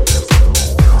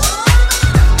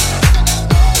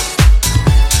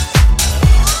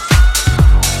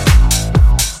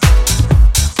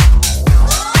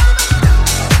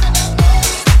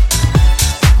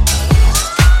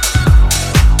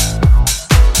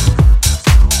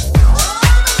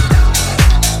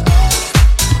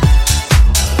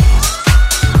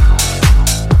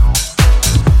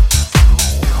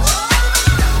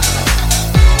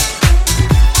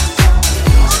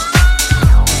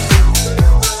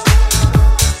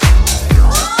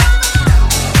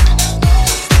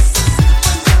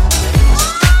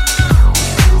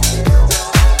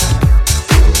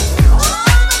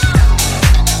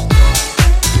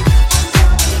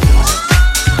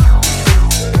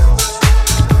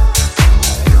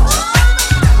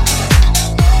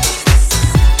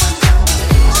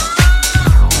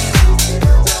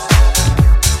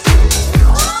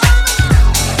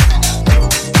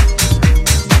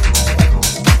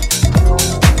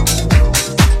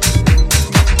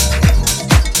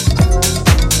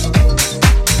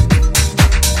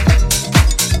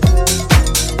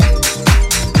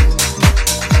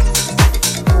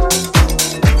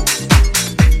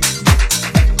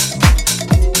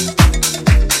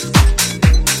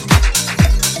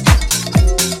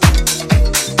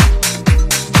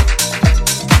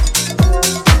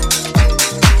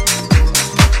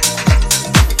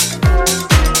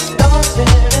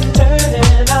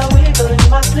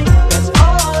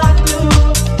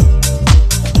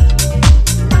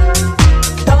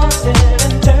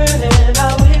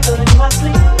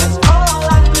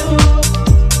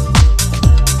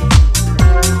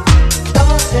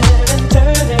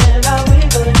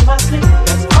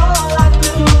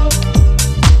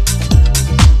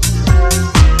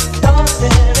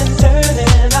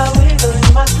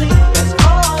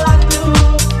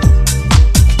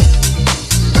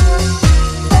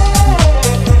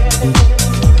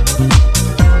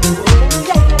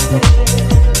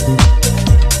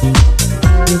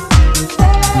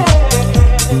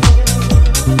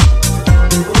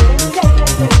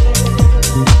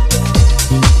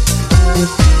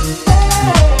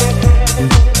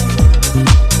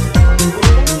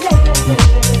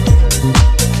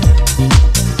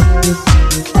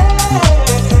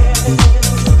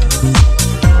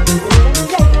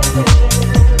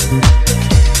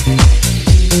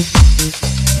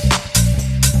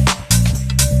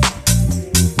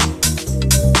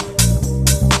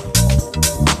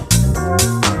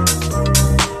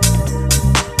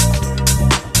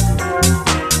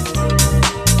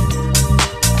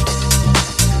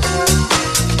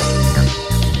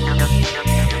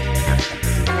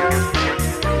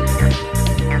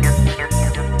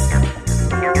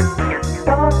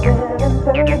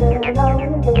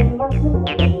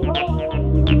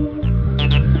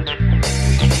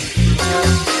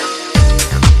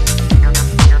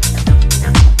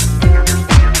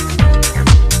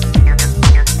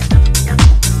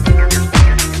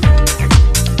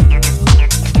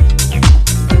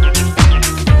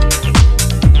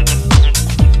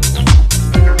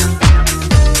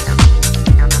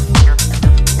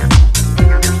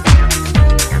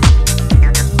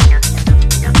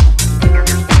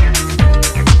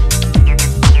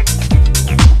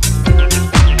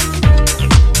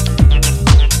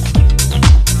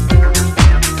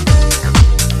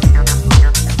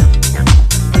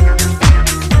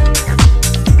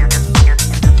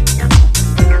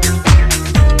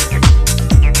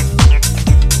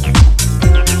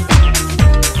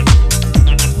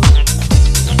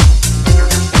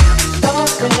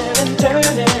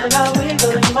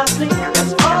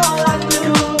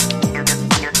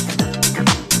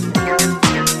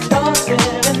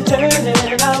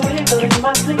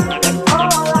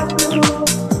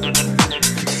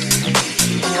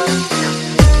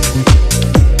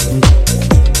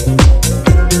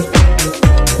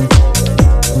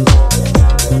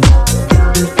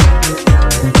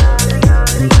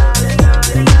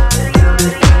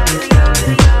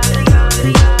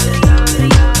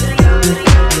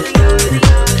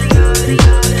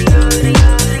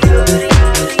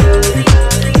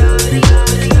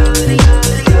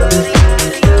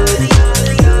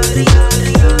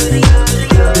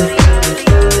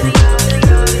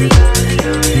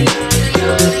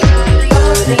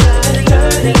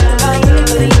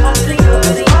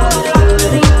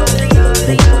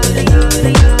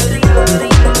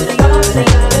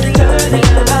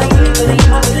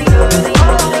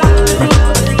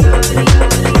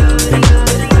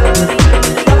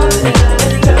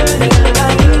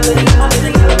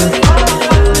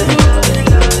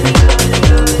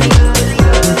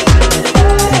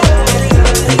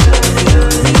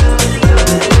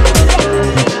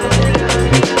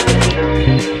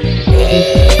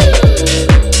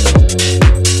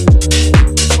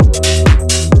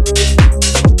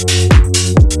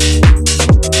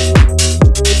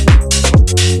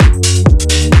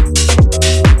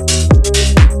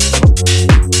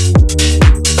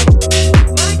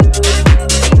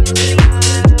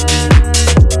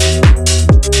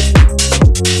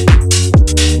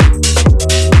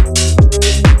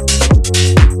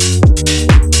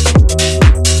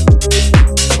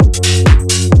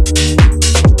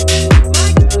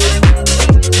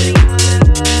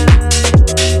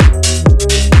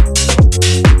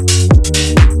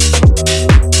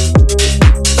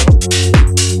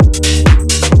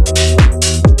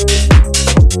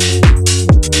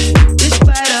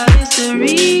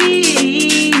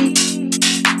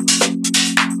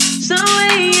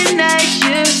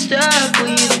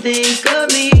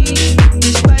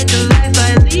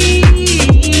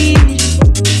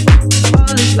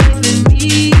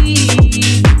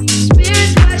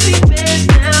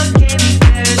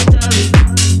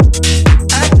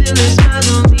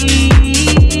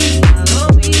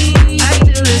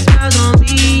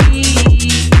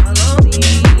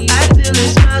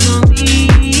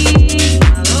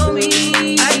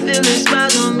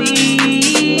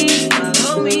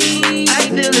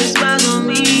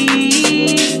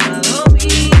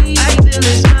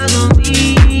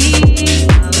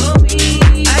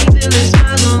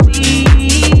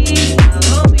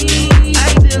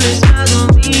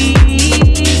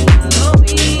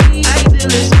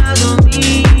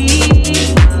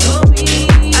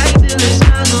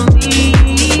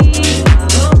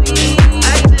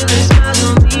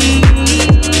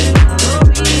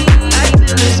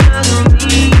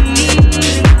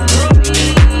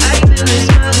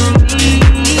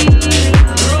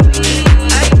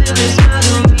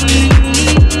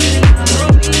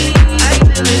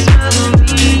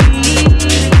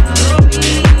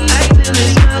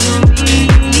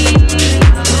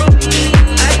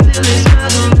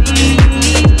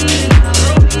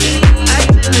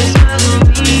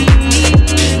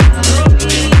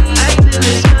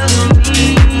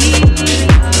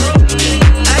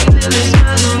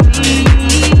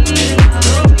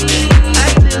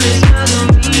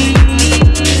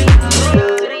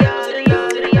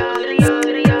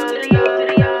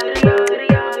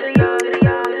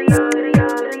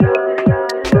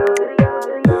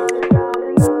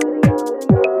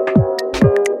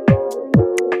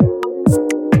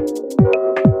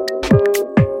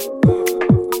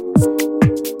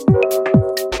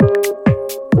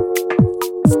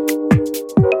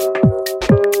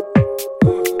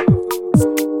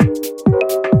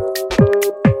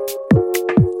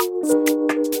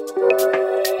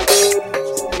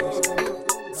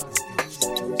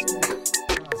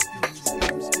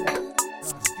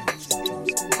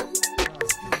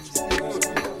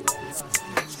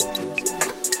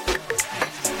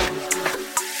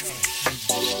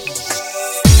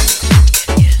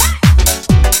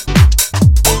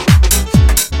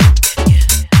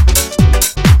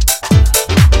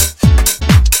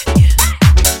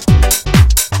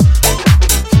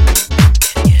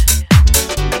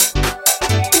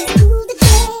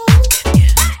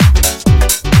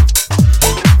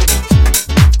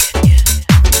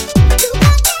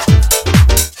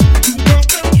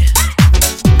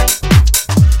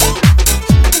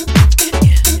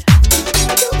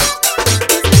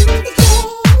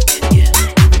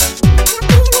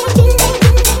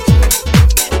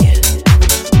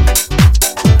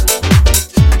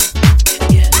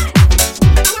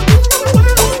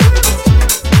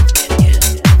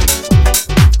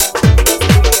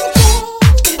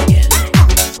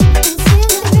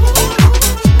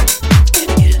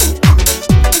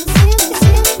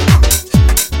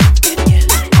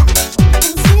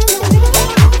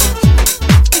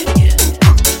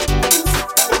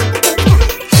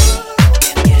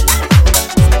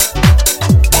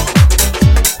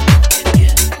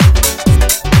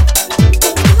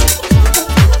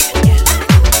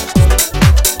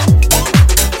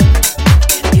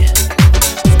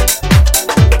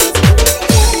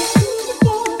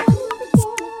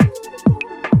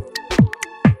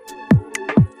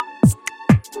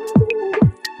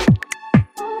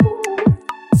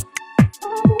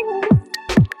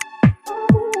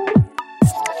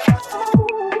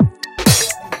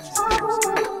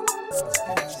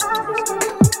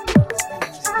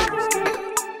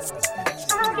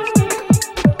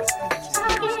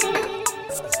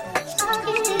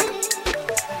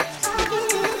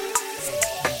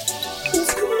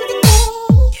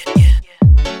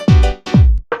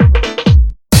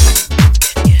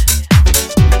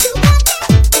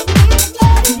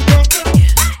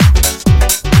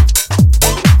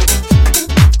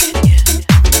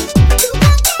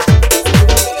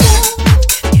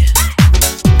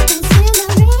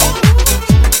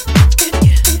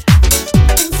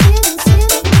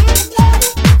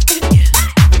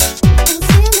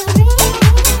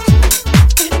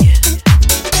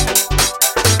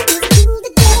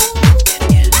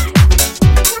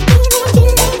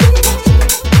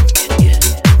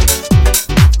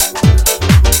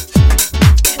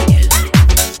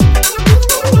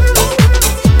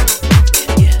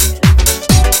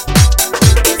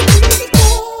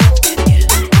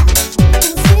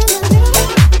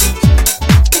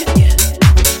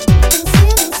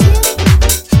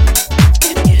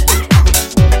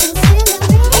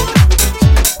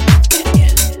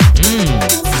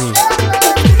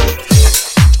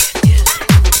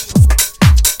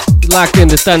 locked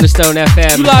into Thunderstone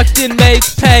FM. You locked in,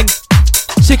 mates. Pang.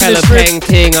 Chicken Hella and shrimp.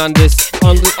 pang ting on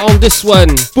this one.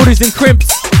 Booties and crimps.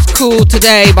 It's Cool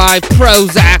Today by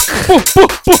Prozak.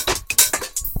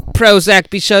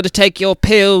 Prozak, be sure to take your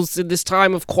pills in this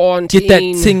time of quarantine. Get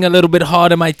that ting a little bit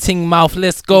hard in my ting mouth.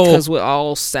 Let's go. Because we're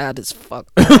all sad as fuck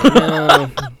right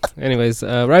now. Anyways,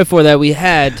 right before that, we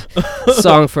had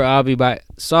Song for Aubrey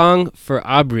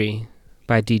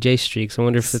by DJ Streaks. I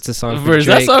wonder if it's a song for Drake. Is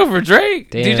that song for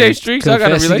Drake? Damn. DJ Streaks, I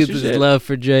got a Confessing relationship. his love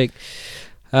for Drake.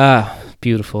 Ah,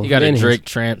 beautiful. You got a Anyways, Drake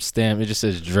tramp stamp. It just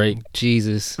says Drake.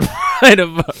 Jesus. Right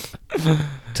above.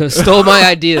 Stole my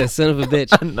idea, son of a bitch.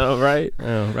 I know, right?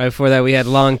 Oh, right before that, we had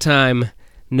Long Time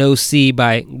No C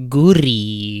by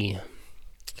Guri.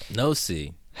 No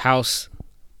C. House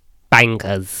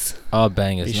bangers. All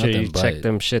bangers. Be sure Nothing you but check it.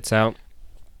 them shits out.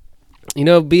 You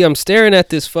know, B, I'm staring at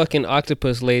this fucking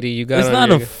octopus lady you got It's on not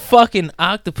your... a fucking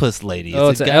octopus lady. Oh,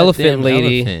 it's a an elephant goddamn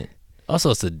lady. elephant. Also,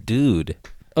 it's a dude.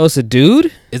 Oh, it's a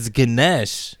dude? It's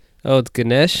Ganesh. Oh, it's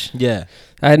Ganesh? Yeah.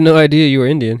 I had no idea you were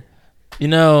Indian. You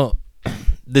know,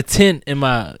 the tint in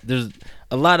there's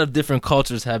a lot of different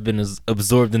cultures have been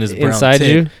absorbed in this brown Inside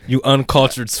tint. You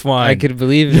uncultured swine. I could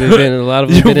believe there's been a lot of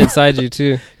them been inside you,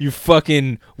 too. You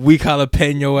fucking weak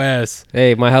jalapeno ass.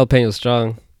 Hey, my jalapeno's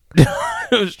strong.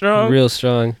 It was strong. Real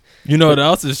strong. You know what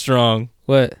else is strong?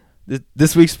 What?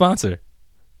 This week's sponsor.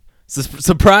 It's a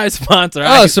surprise sponsor.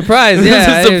 Oh, surprise.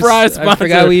 Yeah. It's a surprise sponsor. I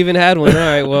forgot we even had one. All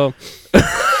right, well.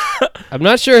 I'm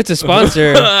not sure it's a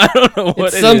sponsor. I don't know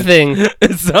what it's something.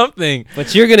 It's something.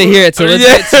 But you're going to hear it, so let's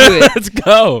get to it. Let's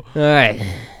go. All right.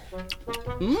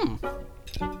 Can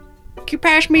you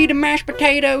pass me the mashed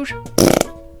potatoes?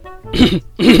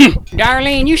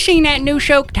 Darlene, you seen that new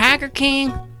show, Tiger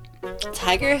King?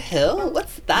 Tiger Hill?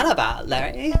 What's that about,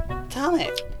 Larry? Tell me.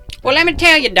 Well, let me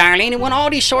tell you, Darlene, it won all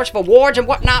these sorts of awards and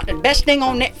whatnot. The best thing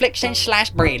on Netflix since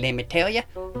sliced bread, let me tell you.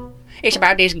 It's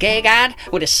about this gay guy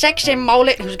with a sexy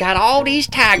mullet who's got all these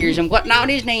tigers and whatnot.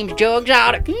 His name's Jugs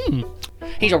Otter.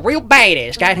 He's a real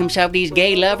badass. Got himself these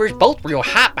gay lovers, both real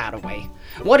hot, by the way.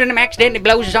 One of them accidentally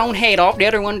blows his own head off. The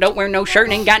other one don't wear no shirt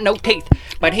and ain't got no teeth.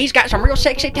 But he's got some real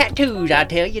sexy tattoos, I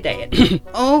tell you that.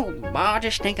 Oh, ma,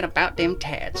 just thinking about them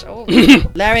tats. Oh.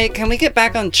 Larry, can we get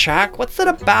back on track? What's it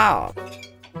about?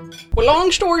 Well,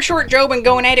 long story short, Joe been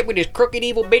going at it with this crooked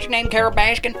evil bitch named Carol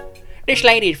Baskin. This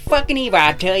lady is fucking evil,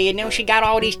 I tell you. You know, she got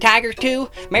all these tigers too.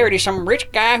 Married to some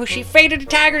rich guy who she faded the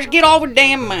tigers to get all the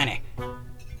damn money.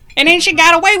 And then she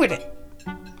got away with it.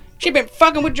 She been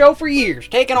fucking with Joe for years,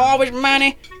 taking all his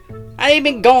money. They've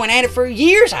been going at it for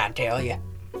years, I tell you.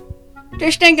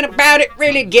 Just thinking about it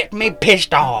really gets me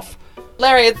pissed off.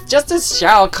 Larry, it's just a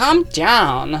show. Calm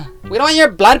down. We don't want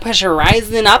your blood pressure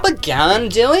rising up again,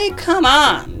 do we? Come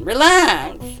on,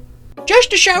 relax.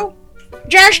 Just a show.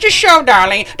 Just a show,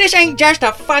 darling. This ain't just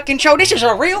a fucking show. This is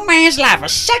a real man's life. A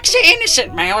sexy,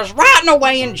 innocent man was rotting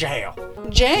away in jail.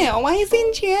 Jail? Why is he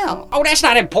in jail? Oh, that's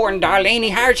not important, Darlene. He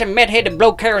hired some methead to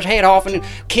blow Carol's head off and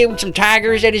killed some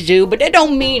tigers at a zoo, but that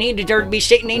don't mean he deserves to be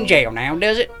sitting in jail now,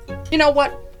 does it? You know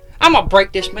what? I'm gonna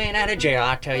break this man out of jail,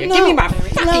 I tell you. No, give me my Larry,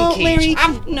 fucking no, keys. Larry,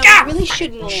 You really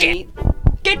shouldn't, Larry. Shit.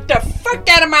 Get the fuck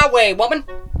out of my way, woman.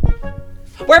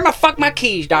 Where my fuck my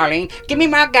keys, Darlene? Give me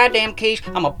my goddamn keys.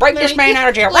 I'm gonna break this man out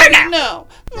of jail right now. No,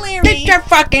 Larry. Get your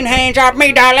fucking hands off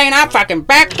me, Darlene. I'll fucking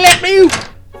backflip you.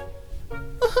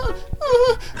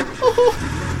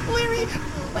 Larry,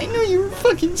 I know you were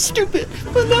fucking stupid,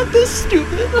 but not this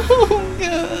stupid. Oh,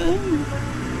 God.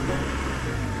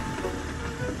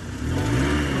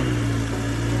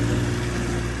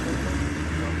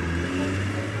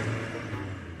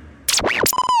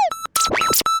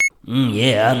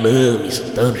 Yeah, I love me some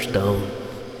Thunderstone.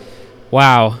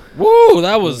 Wow. Woo,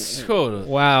 that was cool.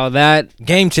 Wow, that...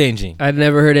 Game changing. I'd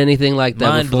never heard anything like that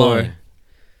Mind before. blowing.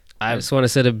 I just want to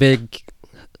send a big,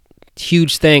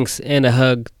 huge thanks and a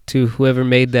hug to whoever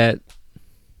made that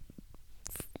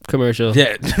commercial.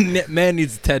 Yeah, man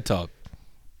needs a TED Talk.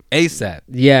 ASAP.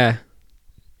 Yeah.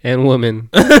 And woman.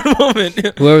 Woman.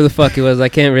 Whoever the fuck it was, I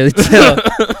can't really tell.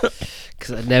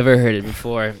 Because I've never heard it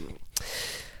before.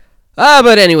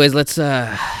 But anyways, let's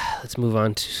move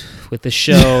on with the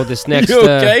show. This next... You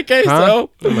okay, Queso?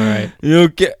 I'm alright. You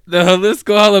okay? The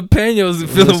Jalisco jalapenos are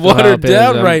feeling Jalisco watered jalapenos,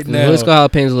 down right now. Jalisco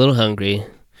jalapenos a little hungry.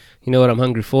 You know what I'm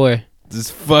hungry for? This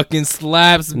fucking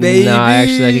slaps, baby. Nah,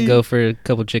 actually, I could go for a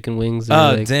couple chicken wings. Or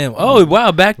Oh, like damn. Oh,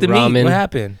 wow, back to ramen. meat. What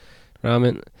happened?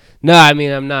 Ramen. No, I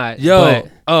mean, I'm not. Yo,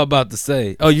 but, about to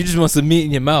say. Oh, you just want some meat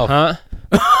in your mouth. huh?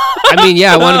 I mean,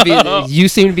 yeah, I want to be. You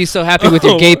seem to be so happy with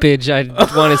your gapage. I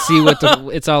want to see what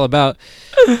it's all about.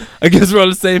 I guess we're on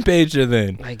the same page here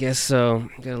then. I guess so.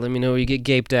 You gotta let me know where you get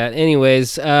gaped at.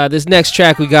 Anyways, this next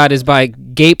track we got is by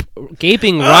Gaping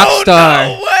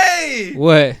Rockstar. No way!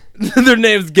 What? Their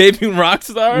name's Gaping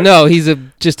Rockstar? No, he's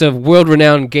just a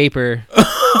world-renowned gaper.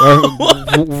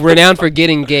 Renowned for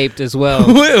getting gaped as well.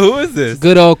 Who is this?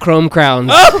 Good old Chromecrowns.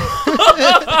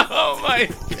 Oh my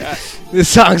god. This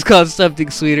song's called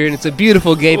Something Sweeter, and it's a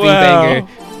beautiful gaping banger.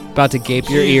 About to gape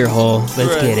your ear hole.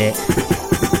 Let's get it.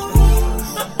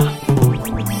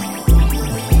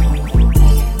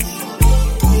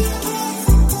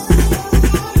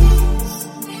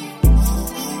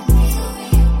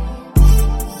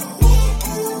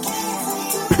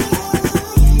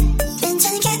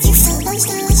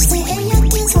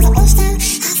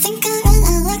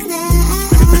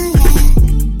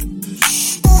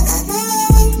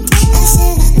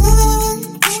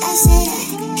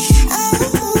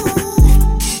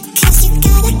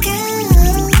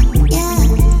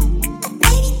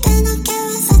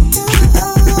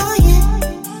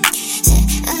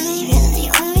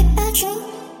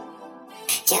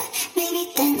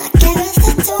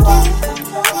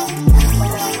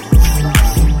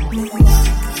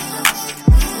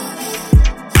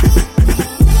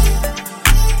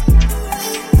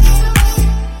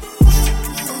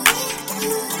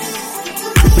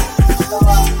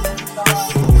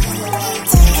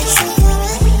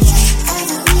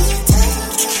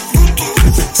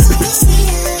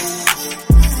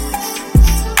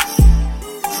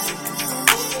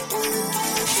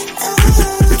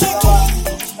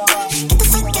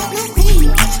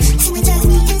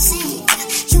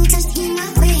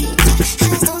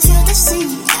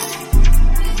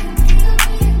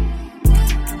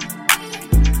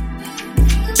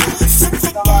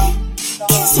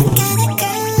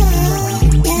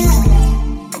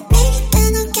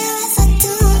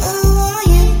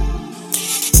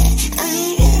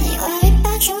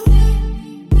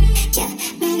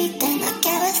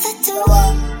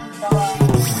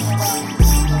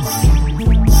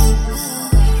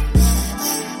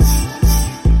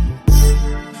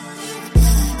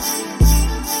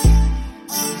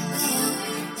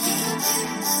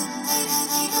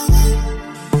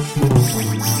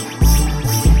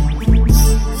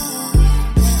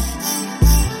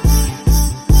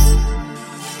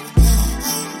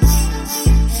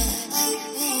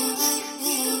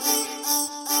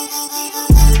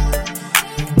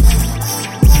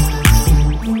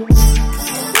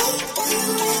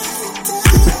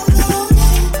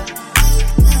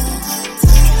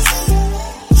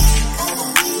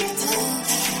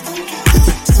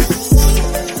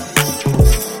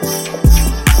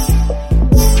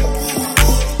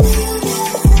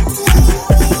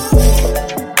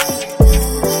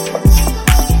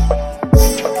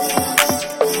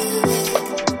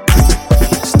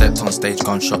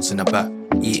 Shots in the back,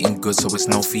 eating good so it's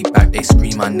no feedback. They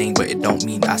scream my name but it don't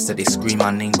mean I said they scream my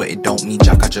name but it don't mean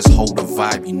Jack. I just hold the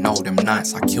vibe, you know them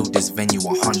nights. I killed this venue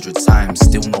 100 times,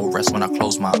 still no rest when I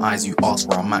close my eyes. You ask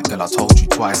where I'm at, girl, I told you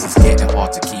twice. It's getting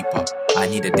hard to keep up, I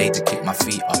need a day to kick my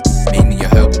feet up. Make me a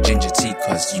herb with ginger tea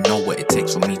cause you know what it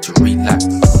takes for me to relax.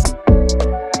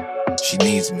 She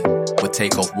needs me, would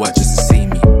take off work just to see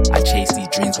me. I chase these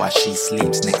dreams while she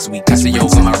sleeps. Next week I see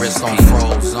yoga, my wrist on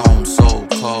frozen, so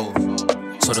cold.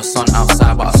 So the sun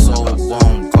outside, but I so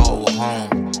won't go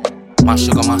home. My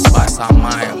sugar, my spice, I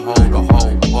might hold a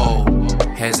whole bowl.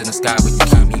 Heads in the sky, but you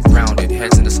keep me grounded.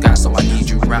 Heads in the sky, so I need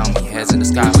you round me. Heads in the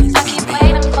sky, but you keep me.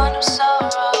 Waiting for no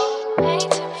sorrow,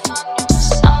 waiting for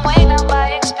news. I'm waiting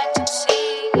by expectancy.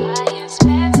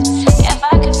 If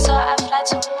I could soar, I'd fly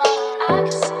tomorrow.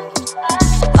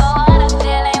 Oh, what I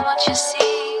feel ain't what you see.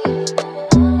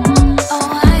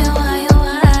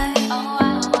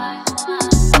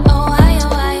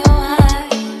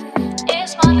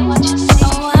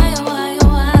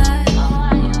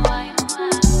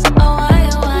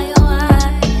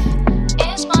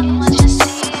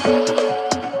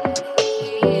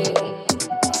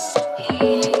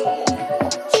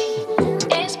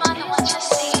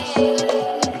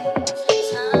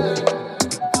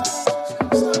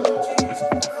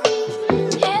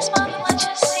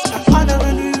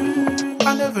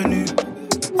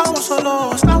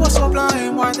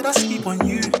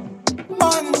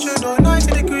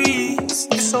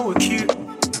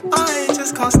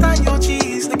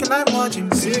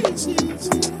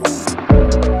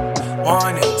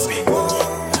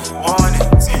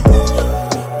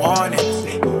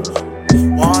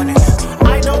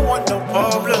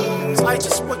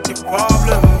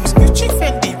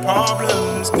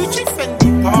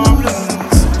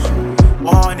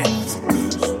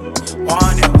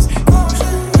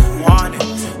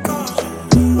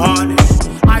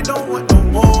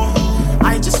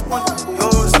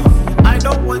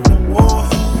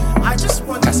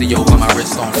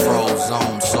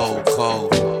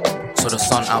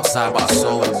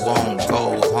 won't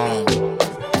go home.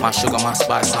 My sugar, my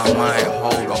spice, I might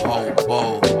hold a whole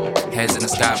bowl. Heads in the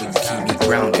sky, but you keep me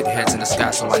grounded. Heads in the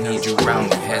sky, so I need you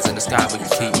rounded. Heads in the sky, but you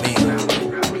keep me.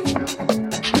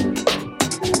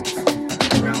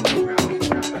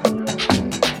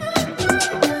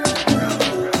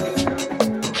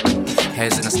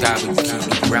 Heads in the sky, but you keep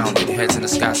me grounded. Heads in the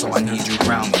sky, so I need you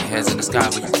grounded. Heads in the sky,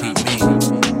 but you keep me.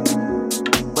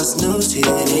 What's new to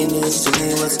you? It ain't news to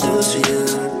me. What's new to you?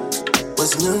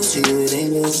 What's new to you? It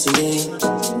ain't news to me.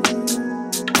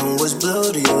 And what's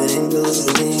blue to you? It ain't blue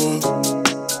to me.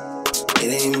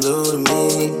 It ain't blue to me.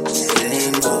 It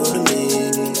ain't blue to me.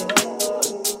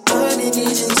 Heard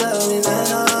niggas just tell me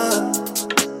man up.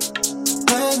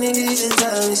 Heard niggas just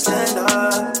tell me stand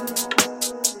up.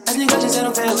 I think I just said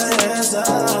I'm paying my hands up.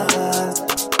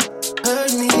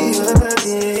 Hurt me,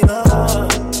 no.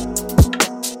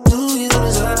 Do you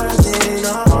deserve me,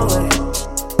 no way.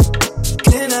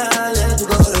 Can I let you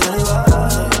go to anyone?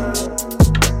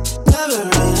 Never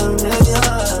in a million.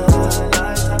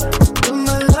 But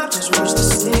my life just reached the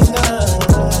signal.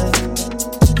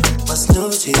 What's new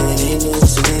to you? It ain't new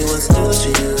to me. What's new to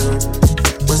you?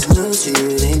 What's new to you?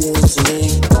 It ain't new to me.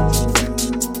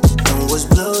 And what's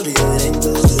blue to you? It ain't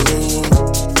blue to me.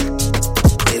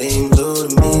 It ain't blue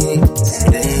to me.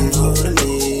 It ain't blue to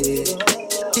me.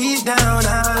 Deep down,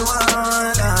 I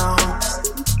want out.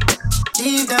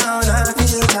 Deep down, I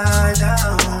feel tied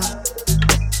down.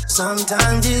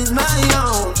 Sometimes it's my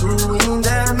own doing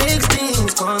that makes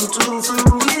things come to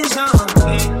fruition.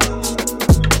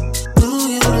 Do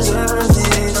you deserve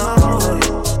it all?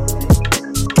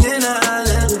 Can I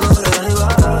let you go to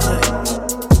anyone?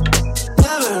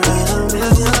 Never in a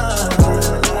million.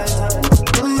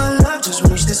 But my life just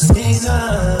reached the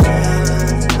season.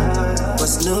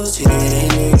 What's new to you? It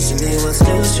ain't new to me. What's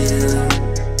new to you?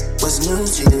 What's new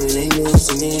to you? It ain't new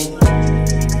to me.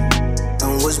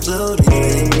 And what's blue to you?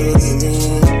 It ain't blue to me.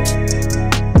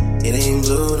 It ain't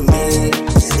blue to me.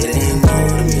 It ain't blue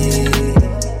to me.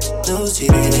 New to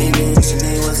you? It ain't new to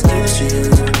me. What's new to you?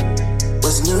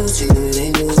 What's new to you? It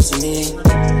ain't new to me.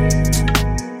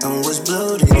 And what's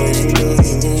blue to you? It ain't blue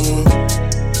to me.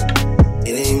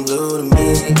 It ain't blue to me.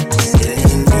 It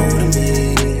ain't blue to me.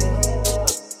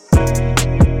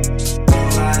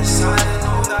 Nobody saw it,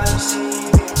 nobody seen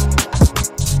it.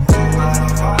 Nobody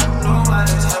fought,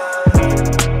 nobody's heard.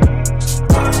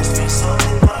 Promise me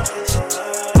something much with your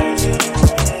words. You know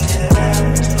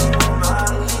it,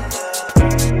 nobody there.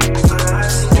 But I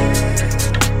see it.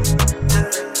 And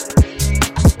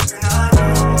I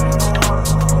know.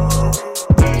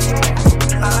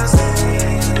 I see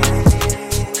it. I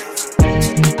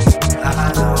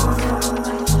know.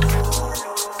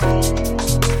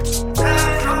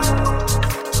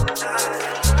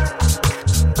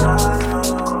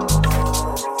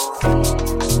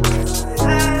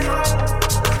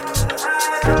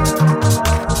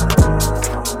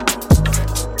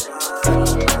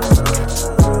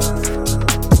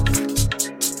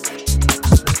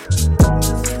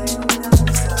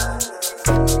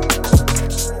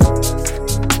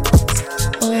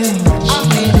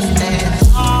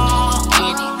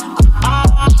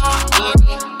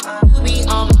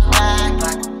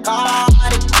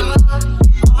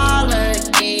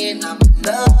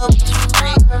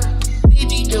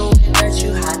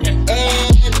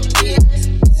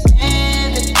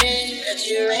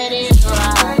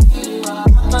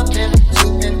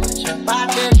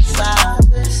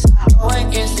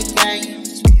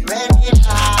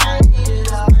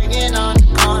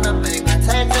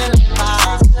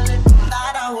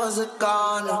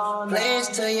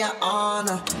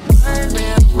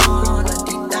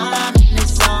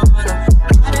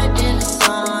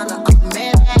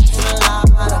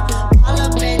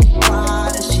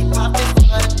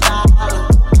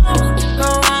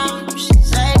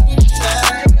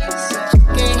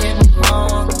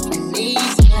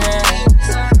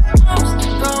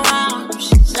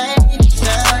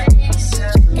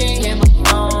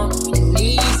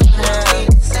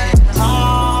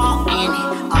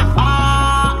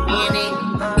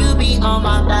 You be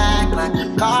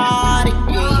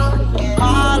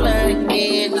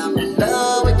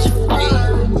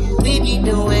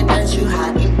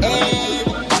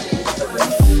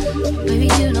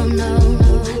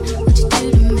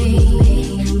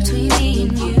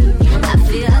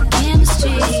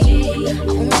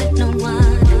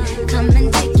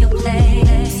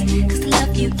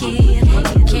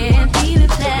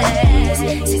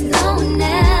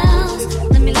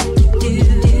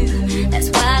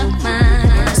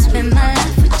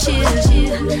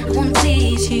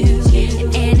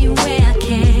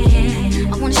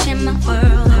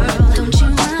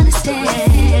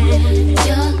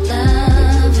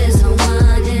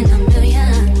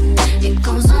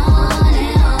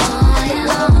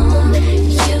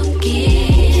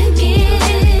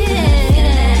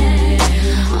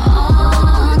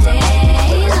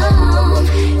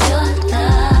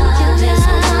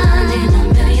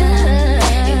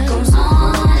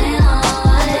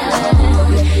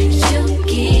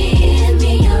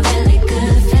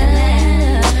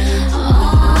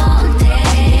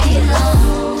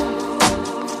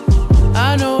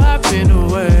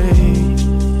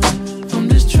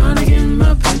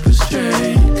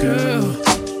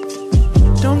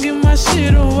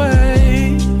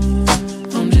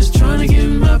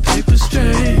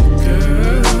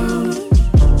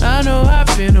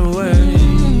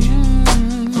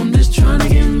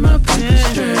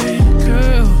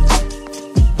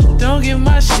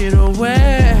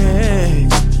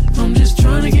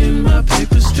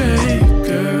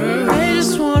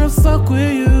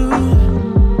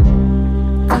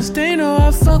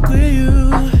with you.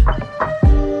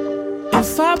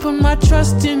 If I put my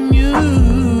trust in you,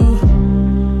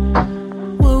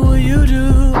 what will you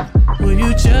do? Will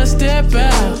you just step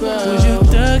out? Would you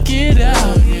duck it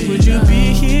out? Would you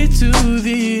be here to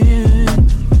the end?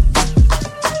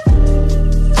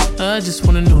 I just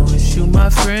wanna know if you my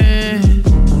friend.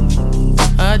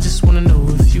 I just wanna know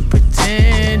if you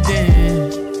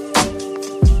pretending.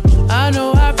 I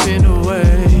know I've been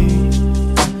away.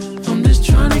 I'm just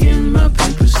trying to get my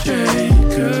paper straight,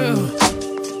 girl.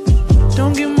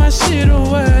 Don't give my shit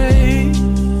away.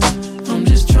 I'm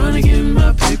just trying to get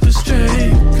my paper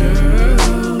straight,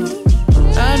 girl.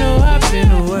 I know I've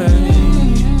been away.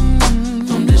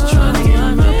 I'm just trying to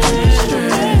get my paper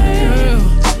straight, girl.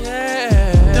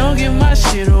 Don't give my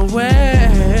shit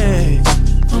away.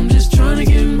 I'm just trying to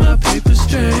get my paper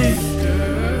straight,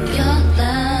 girl. Your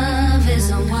love is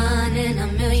a one in a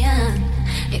million.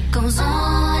 It goes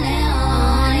on and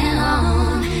on and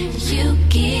on. You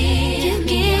give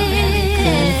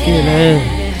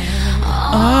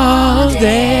all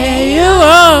day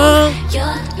long.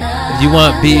 If you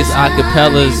want beats,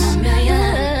 acapellas,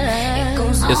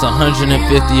 it's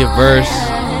 150 a verse,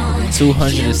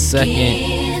 200 a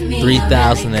second,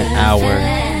 3,000 an hour.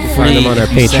 Find them on our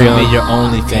Send Patreon. me your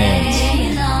OnlyFans.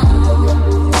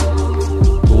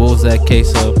 But what was that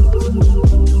case of?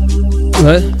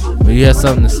 What? Well, you had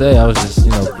something to say. I was just,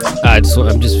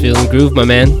 I'm just feeling groove, my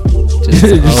man. Just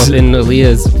all up in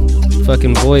Aaliyah's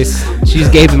fucking voice. She's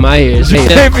gaping my ears. Hey,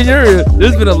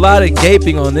 There's been a lot of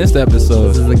gaping on this episode.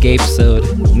 This is the Gape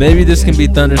sode. Maybe this can be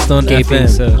Thunderstone Gaping FM.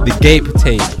 sode. The Gape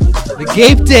tape. The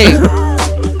Gape tape.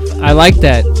 I like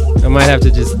that. I might have to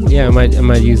just I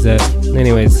might use that.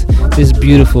 Anyways, this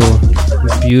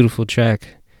beautiful track.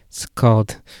 It's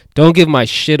called "Don't Give My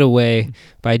Shit Away"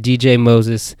 by DJ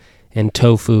Mozes and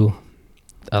Towfu.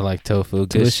 I like Towfu. Good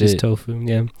Delicious shit. tofu.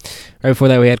 Yeah. Right before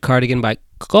that, we had "Cardigan" by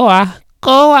khoa.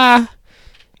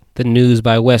 The News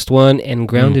by West One and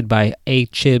Grounded by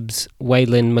Aychibs,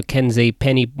 Weyland, McKenzie,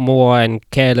 Penny, Morr, and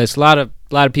Careless. A lot of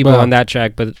people on that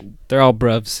track, but they're all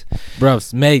bruvs.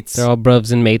 Mates. They're all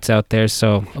bruvs and mates out there.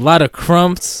 So A lot of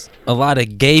crumps, a lot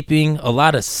of gaping, a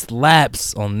lot of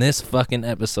slaps on this fucking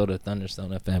episode of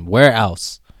Thunderstone FM. Where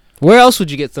else? Where else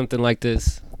would you get something like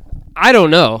this? I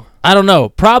don't know.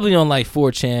 Probably on like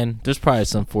 4chan. There's probably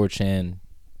some 4chan.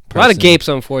 A lot of gapes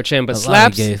on 4chan, but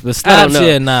slaps. But slaps,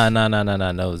 yeah, nah,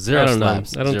 no. Zero I don't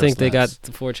slaps. know. I don't Zero think they got slaps.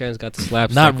 the 4chan's got the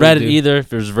slaps. Not like we Reddit do. either. If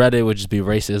there's Reddit, it would just be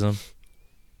racism.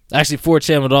 Actually,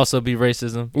 4chan would also be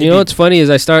racism. You know what's funny is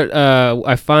I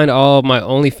find all my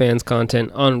OnlyFans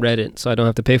content on Reddit, so I don't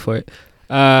have to pay for it.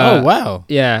 Oh wow.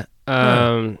 Yeah.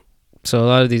 So a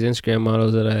lot of these Instagram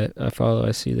models that I follow,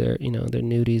 I see their their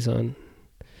nudies on.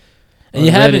 And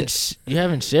you haven't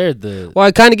shared the. Well,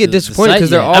 I kind of get disappointed because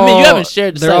they're all. I mean, you haven't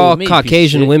shared. They're all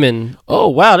Caucasian women. Oh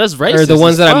wow, that's racist. Or the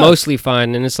ones that I mostly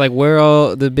find, and it's like where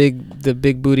all the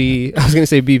big booty. I was gonna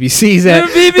say BBCs at.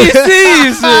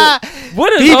 BBCs.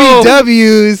 What is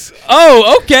BBWs?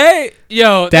 Oh, okay.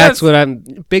 Yo, that's what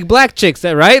I'm. Big black chicks.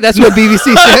 That right? That's what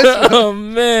BBC says. Oh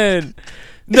man.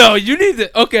 No, you need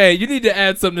to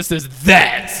add something that says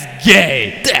that's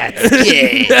gay. That's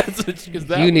gay. That's what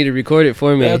you need to record it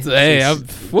for me. Since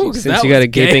you got a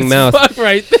gaping mouth. Fuck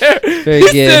right there.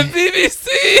 Very gay. Said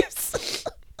BBCs.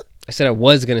 I said I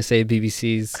was gonna say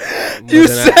BBCs. You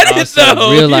said it though.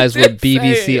 I realized what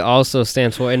BBC also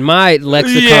stands for. In my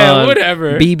lexicon, yeah,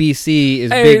 whatever. BBC is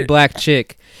big black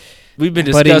chick. We've been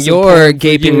discussing. But in your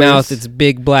gaping mouth, it's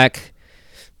big black.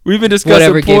 We've been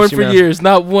discussing porn for years.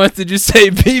 Not once did you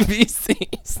say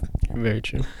BBCs. Very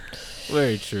true.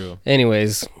 Very true.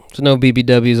 Anyways, so no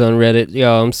BBWs on Reddit.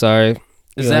 Yo, I'm sorry.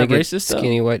 Is that racist?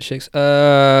 Skinny white chicks.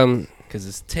 Because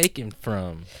it's taken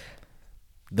from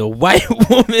the white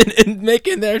woman and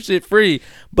making their shit free,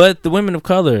 but the women of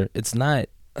color, it's not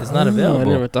available. I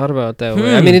never thought about it that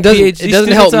way. I mean, it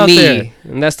doesn't help me,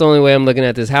 and that's the only way I'm looking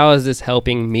at this. How is this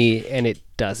helping me? And it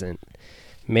doesn't.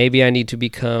 Maybe I need to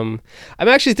become. I'm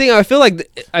actually thinking. I feel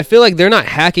like they're not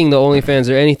hacking the OnlyFans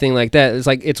or anything like that. It's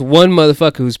like it's one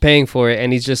motherfucker who's paying for it,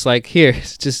 and he's just like, here,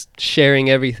 just sharing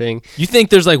everything. You think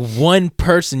there's like one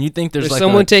person? You think there's like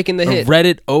someone taking the hit?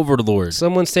 Reddit overlord.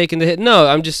 Someone's taking the hit. No,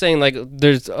 I'm just saying like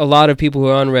there's a lot of people who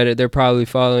are on Reddit. They're probably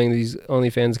following these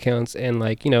OnlyFans accounts and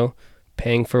like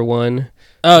paying for one.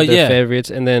 Oh of their yeah, favorites,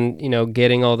 and then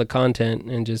getting all the content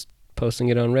and just posting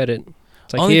it on Reddit.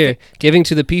 It's like here, giving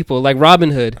to the people, like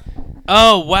Robin Hood.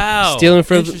 Oh wow! Stealing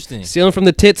from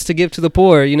the tits to give to the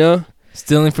poor,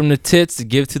 Stealing from the tits to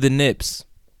give to the nips.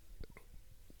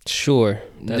 Sure,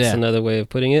 that's another way of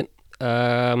putting it.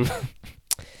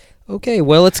 Okay,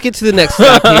 well, let's get to the next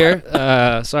stop here.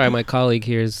 Sorry, my colleague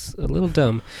here is a little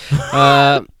dumb.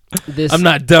 I'm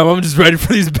not dumb. I'm just ready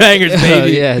for these bangers,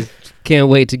 baby. Yeah, can't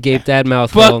wait to gape that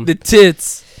mouth. Fuck the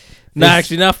tits. No,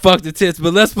 actually, not fuck the tits,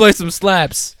 but let's play some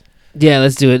slaps. Yeah,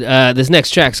 let's do it. This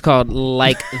next track's called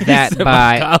Like That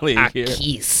by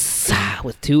aquiSS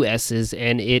with 2 S's,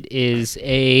 and it is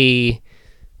a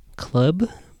club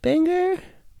banger?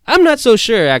 I'm not so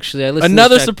sure, actually.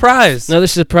 Another surprise. Another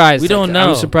surprise. We don't know.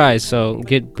 I'm surprised, so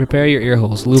prepare your ear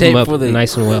holes. Lube them up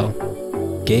nice and well.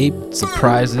 Gape,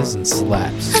 surprises, and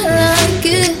slaps. I like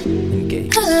it.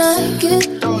 Gape. I like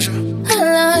it. I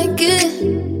like it.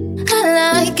 I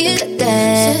like it.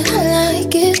 That. I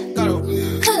like it.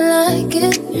 I like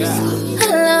it. I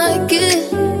like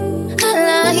it. I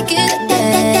like it.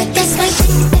 That's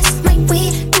my way.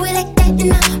 Do it like that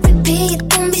and I'll repeat.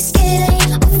 Don't be scared, I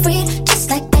ain't afraid. Just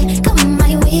like that, come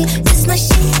my way. That's my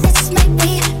shit. That's my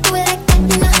way. Do it like that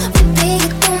and I'll repeat.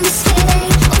 Don't be scared, I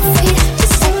ain't afraid.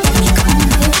 Just like that,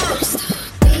 come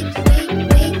my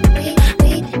way.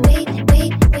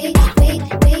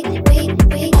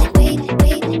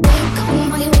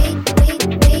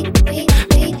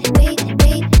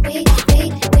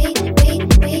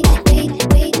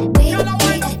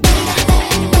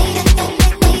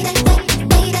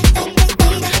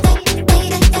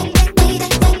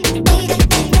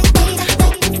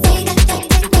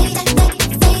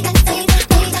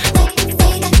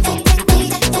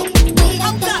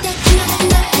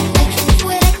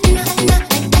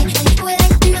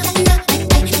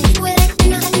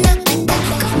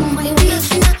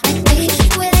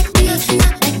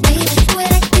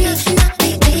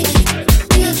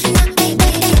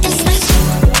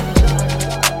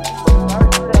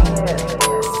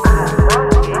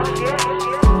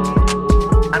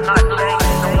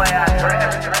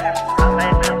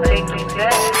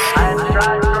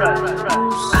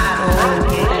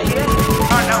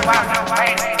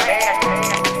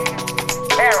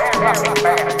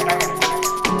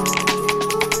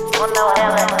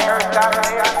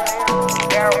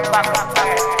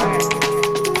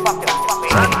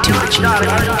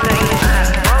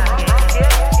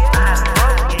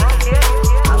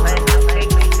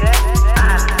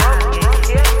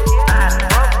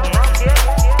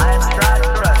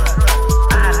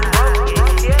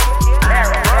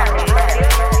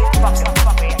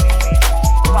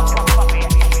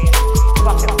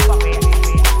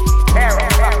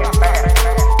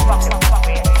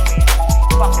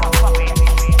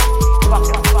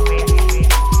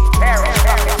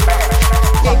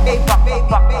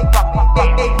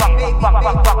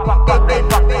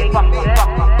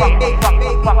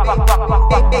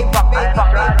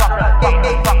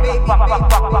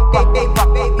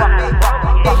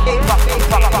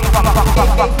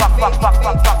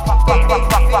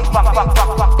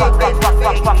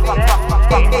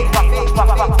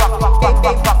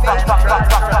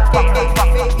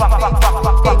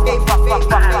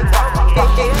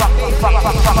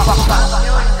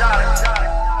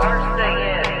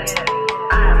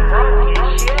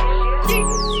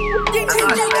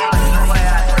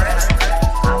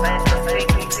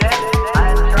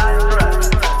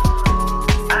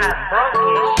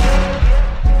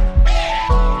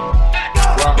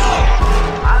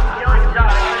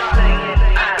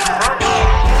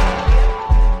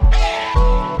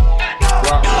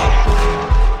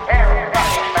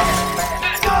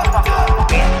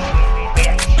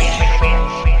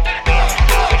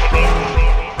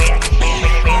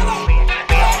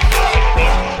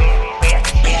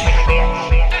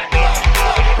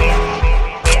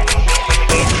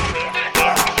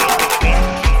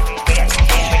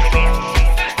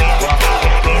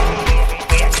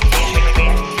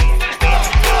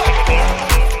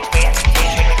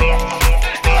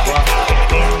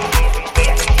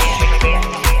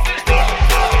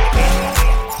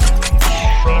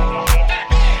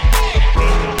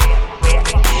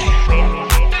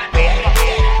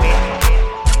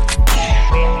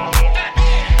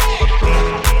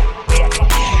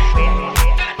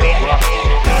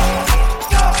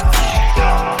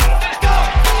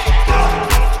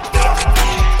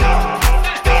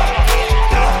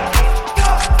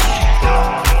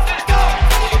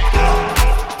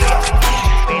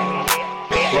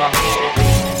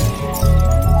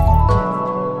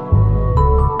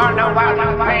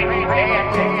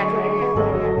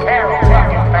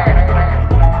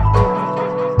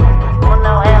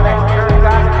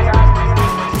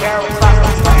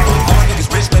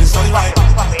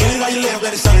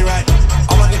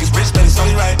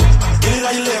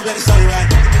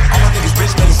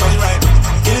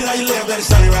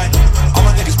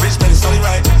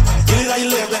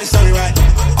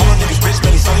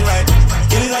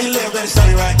 Let it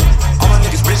sunny right. All my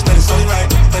niggas rich, let it sunny right.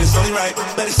 Let it sunny right.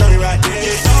 Let it sunny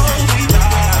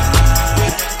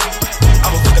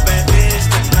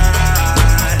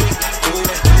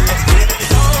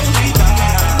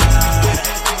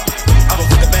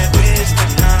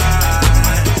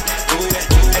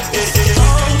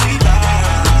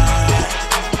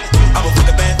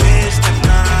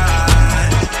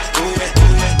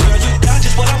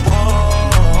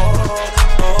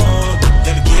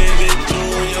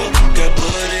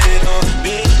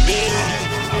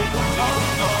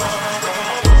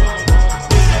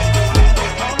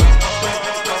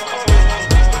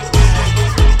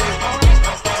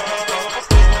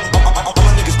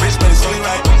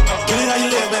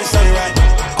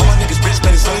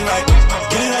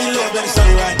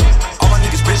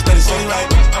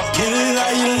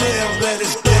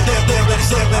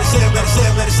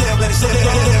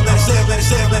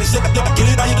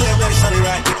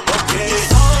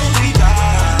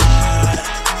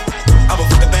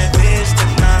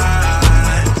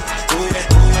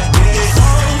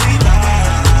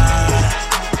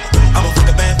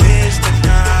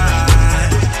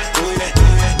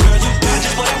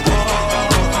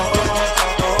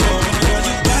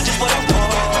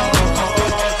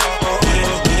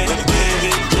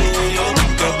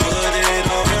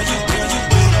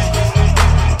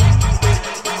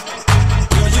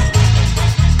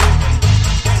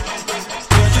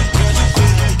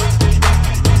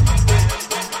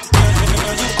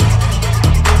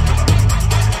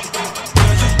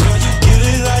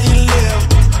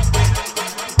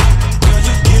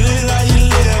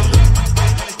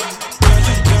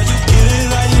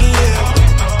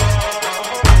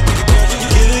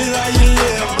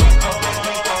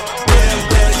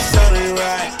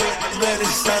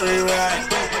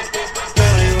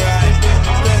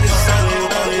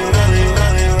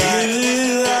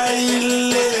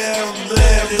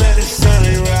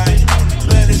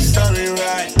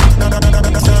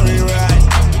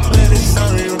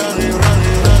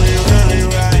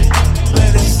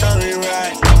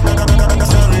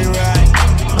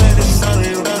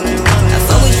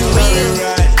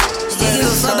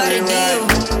about a deal.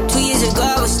 2 years ago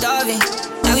I was starving.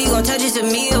 Now you gon' touch just a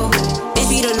meal. Bitch,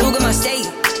 be the look of my state.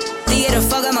 They get the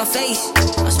fuck out my face.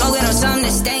 I'm smoking on something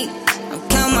that stink. I'm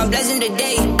counting my blessings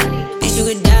today. Bitch, you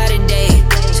could die today.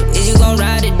 So is you gon'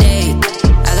 ride today?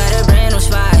 I got a brand new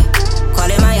spot. Call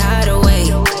it my hideaway.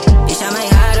 Bitch, I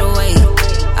might hide away.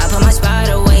 I put my spot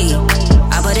away.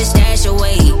 I put the stash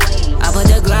away. I put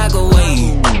the Glock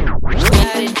away.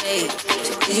 Die today.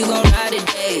 So is you gon' ride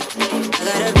today? I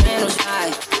got a brand new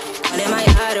spot. Call it my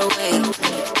hideaway.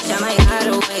 Bitch, I might hide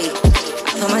away.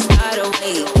 I put my spot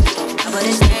away. I put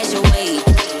the stash away.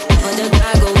 I put the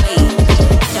Glock away.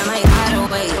 Bitch, I might hide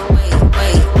away. Call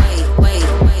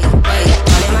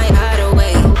it my hideaway.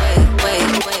 Bitch,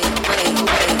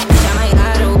 I might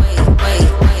hide away.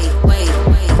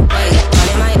 Call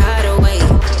it my hideaway.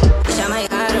 Bitch, I might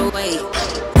hide away.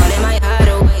 Call it my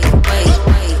hideaway.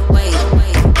 Bitch,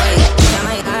 I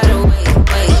might hide away.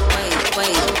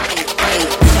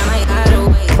 Bitch, I might hide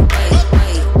away.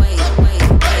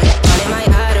 Call it my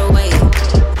hideaway.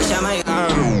 Bitch, I might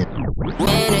hide away.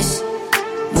 Manners,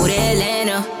 moved to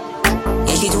Atlanta.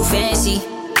 Yeah, she too fancy.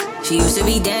 She used to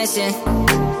be dancing.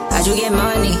 How'd you get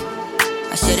money?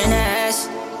 I shouldn't ask.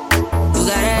 You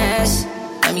gotta ask.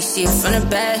 Let me see it from the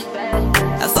back.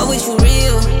 I fuck with you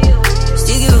real.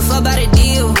 Still give a fuck about a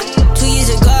deal. 2 years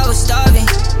ago I was starving.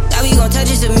 Now we gon' touch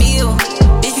just a meal.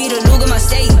 Bitch, be the look of my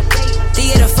state. They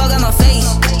get the fuck out my face.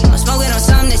 I'm smoking on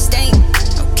something that stink.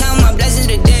 I'm counting my blessings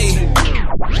today.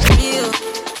 Real.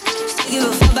 Still give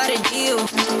a fuck about a deal.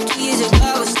 2 years ago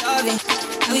I was starving.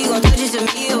 Now we gon' touch just a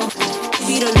meal. Bitch,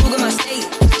 be the look of my state.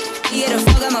 They get the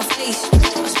fuck out my face.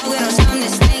 I'm smoking on something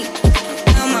that stink. I'm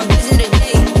counting my blessings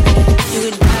today. You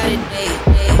could die today.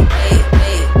 Call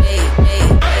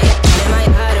it my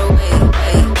hideaway.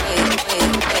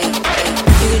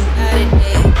 You could die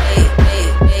today.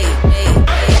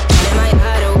 Call it my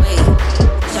hideaway.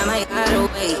 Bitch, I might hide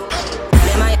away. Call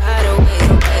it my hideaway.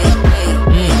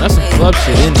 That's some club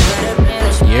shit in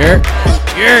there.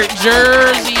 Your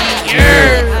Jersey.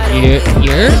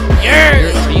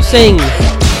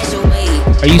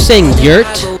 Are you saying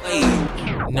yurt?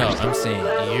 No, I'm saying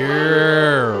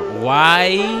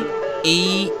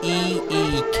Y-E-E-E,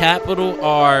 capital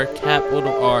R,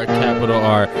 capital R, capital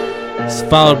R. It's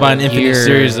followed by an infinite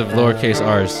series of lowercase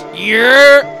r's.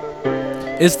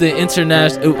 It's the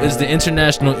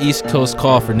international East Coast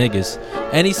call for niggas.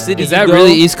 Any city. Is that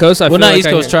really East Coast? I Well, feel not like East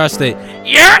Coast, tri-state.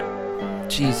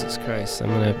 Jesus Christ, I'm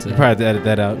gonna have to. You probably have to edit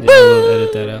that out. Yeah, we'll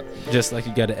edit that out. Just like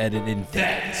you gotta edit in.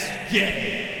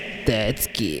 That's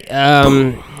gay.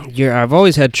 I've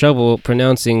always had trouble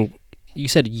pronouncing. You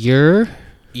said your. But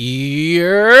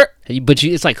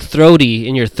it's like throaty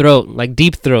in your throat, like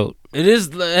deep throat. It is.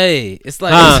 Hey, it's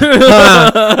like.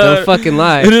 Don't fucking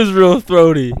lie. It is real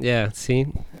throaty. Yeah. See.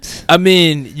 I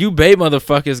mean, you Bay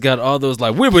motherfuckers got all those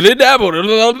like wibbly dabble,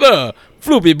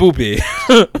 floopy boopy,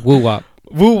 woo wop,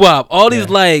 woo wop. All these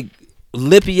like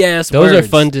lippy ass. Those words. are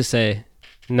fun to say.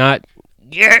 Not.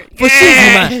 For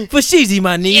sheezy,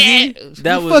 my nigga. Who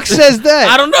the fuck says that?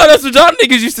 I don't know. That's what y'all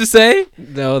niggas used to say.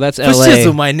 No, that's for LA.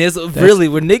 Shizzle, my nizzle. Really,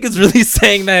 were niggas really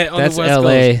saying that on that's the West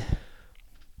LA.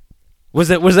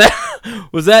 Coast?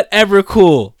 Was that ever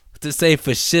cool to say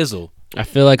for shizzle? I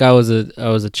feel like I was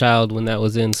a child when that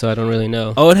was in, so I don't really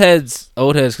know. Old heads,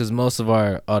 because most of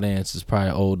our audience is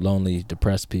probably old, lonely,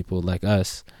 depressed people like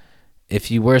us. If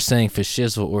you were saying for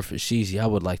shizzle or for sheezy, I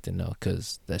would like to know,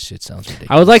 because that shit sounds ridiculous.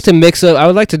 I would like to mix up. I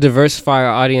would like to diversify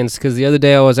our audience, because the other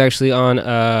day I was actually on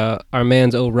our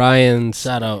man's Orion's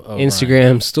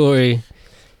Instagram story,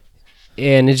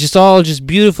 and it's just all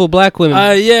beautiful black women.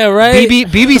 Yeah, right.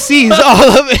 BBC's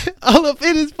all up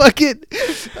in his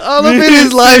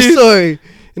live story.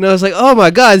 And I was like, oh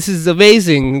my God, this is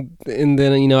amazing. And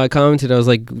then, I commented, I was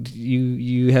like,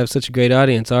 you have such a great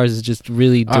audience. Ours is just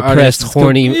really depressed,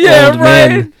 horny old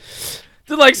men.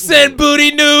 They're like, send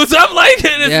booty news. I'm like,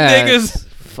 this niggas.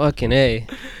 Fucking A.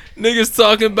 Niggas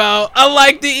talking about, I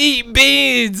like to eat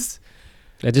beans.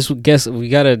 I just guess we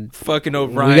gotta fucking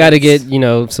O'Brien. We gotta get,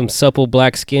 some supple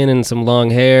black skin and some long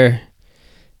hair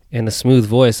and a smooth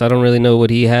voice. I don't really know what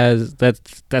he has.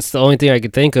 That's the only thing I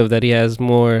could think of that he has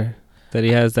more. That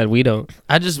he has that we don't.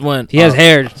 I just went. He has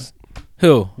hair.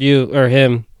 Who? You or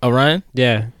him? Orion?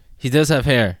 Yeah. He does have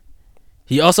hair.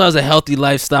 He also has a healthy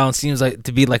lifestyle and seems like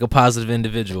to be like a positive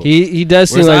individual. He does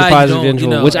seem like a positive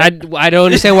individual, which I don't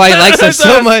understand why he likes us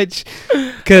so much.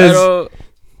 Because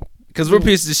we're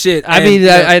pieces of shit. I mean,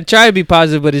 I try to be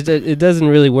positive, but it doesn't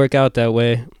really work out that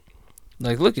way.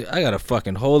 Like, look, I got a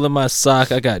fucking hole in my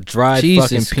sock. I got dried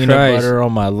Jesus fucking peanut Christ. butter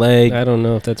on my leg. I don't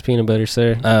know if that's peanut butter,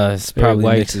 sir. It's Very probably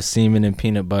white. a mix of semen and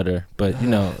peanut butter. But, you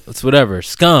know, it's whatever.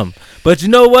 Scum. But you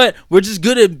know what? We're just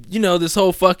good at, you know, this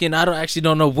whole fucking, I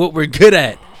don't know what we're good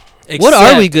at. What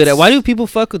are we good at? Why do people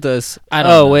fuck with us? I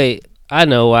don't know. Wait. I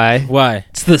know why. Why?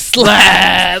 It's the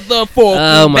slap. The fucking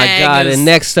Oh my god! And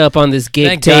next up on this Gape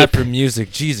Thank tape, God for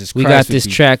music. Jesus we Christ. got this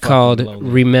track called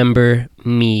 "Remember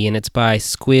Me," and it's by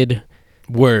Squidward.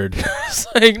 It's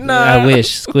like, nah. I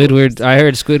wish Squidward. I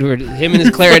heard Squidward. Him and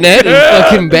his clarinet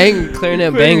and fucking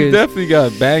clarinet bangers. Definitely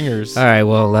got bangers. All right,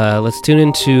 well, let's tune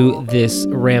into this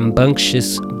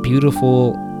rambunctious,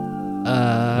 beautiful.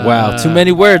 Wow, too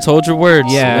many words. Hold your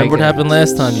words. Yeah, remember what happened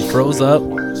last time? You froze up.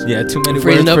 Yeah, too many words.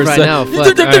 Freezing up right now.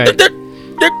 Fuck.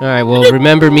 All right. Well,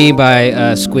 "Remember Me"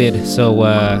 by Squid. So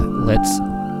let's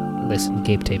listen.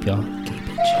 Gape tape, y'all.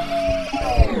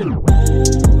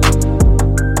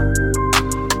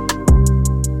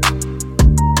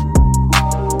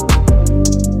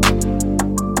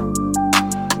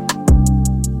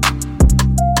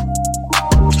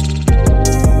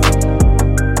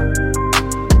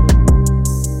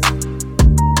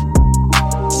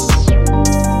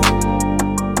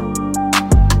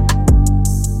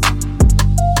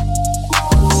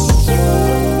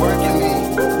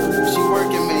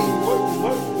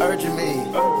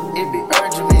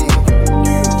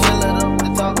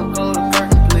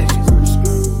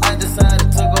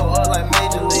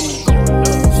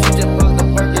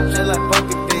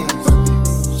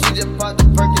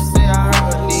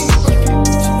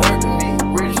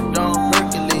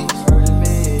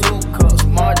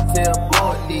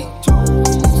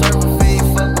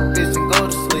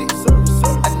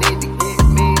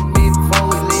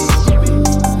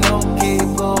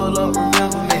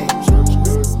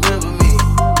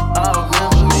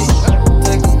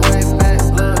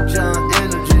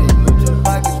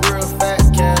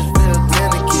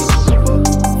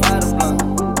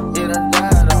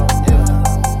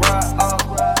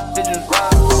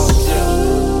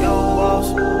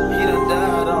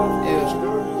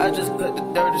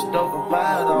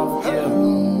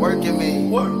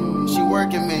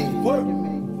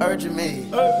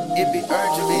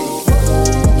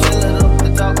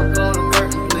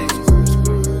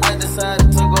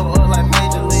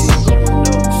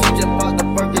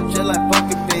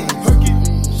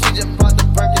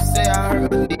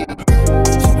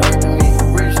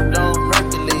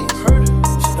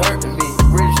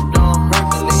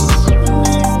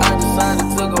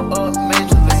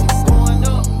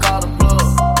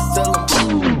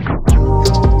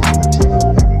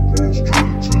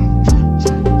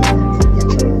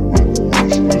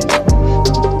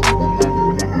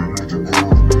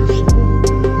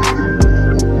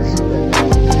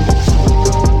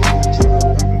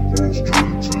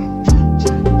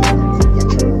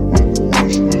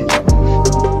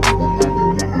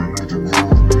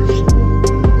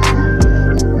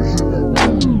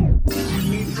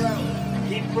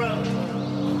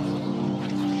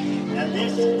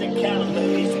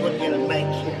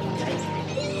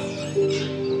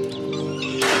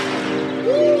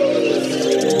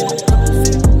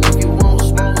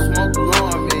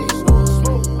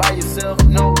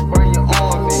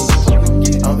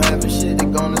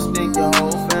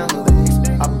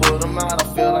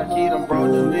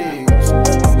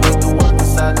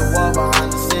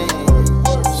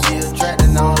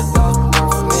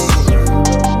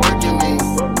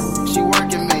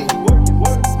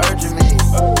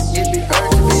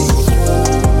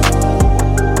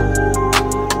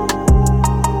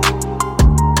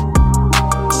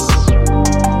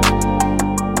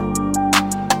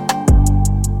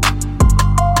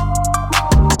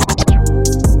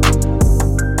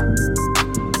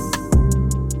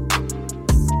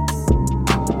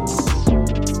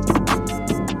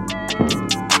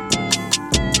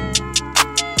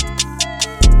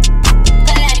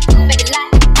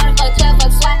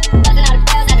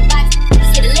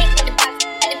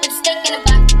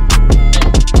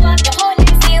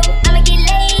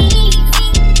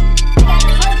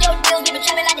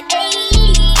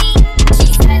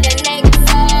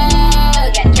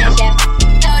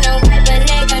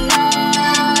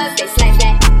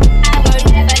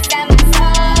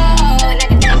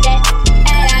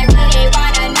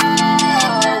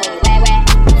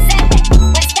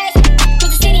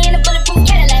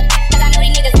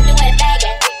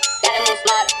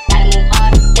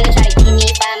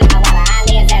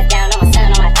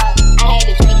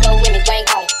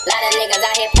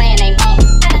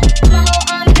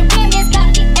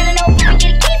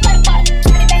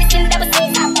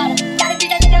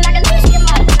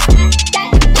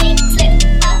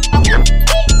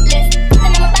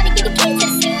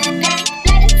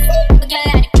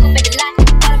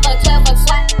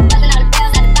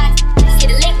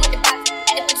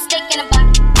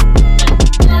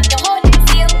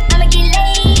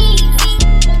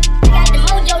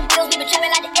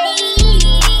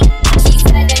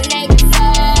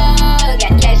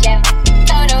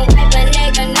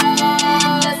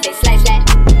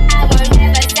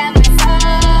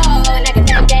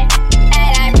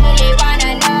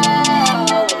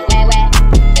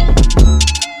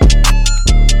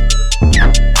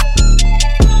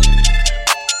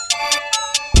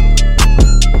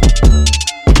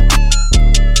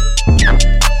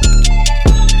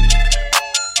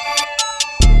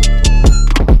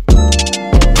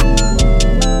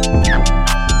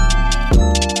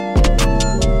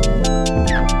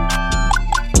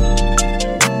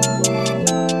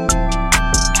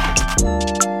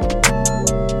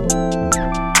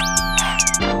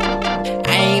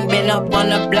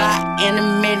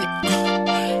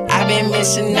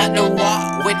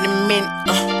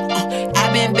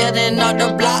 building up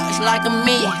the blocks like a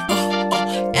million.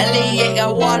 Elliot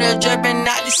got water dripping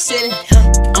out the ceiling.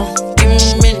 Give me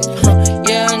a minute,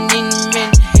 yeah, I need a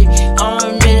minute. Hey, I'm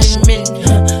a minute,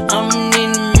 I'm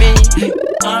need a minute. Hey,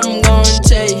 I'm gonna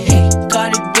tell you, hey,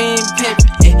 Cardi being pimpin',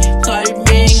 hey, Cardi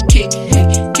being kickin', hey,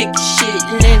 kick shit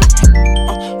in.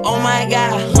 Oh my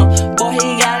God, boy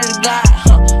he got his glide.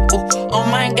 Oh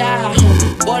my God,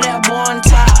 boy that boy on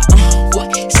top. What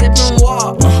sippin'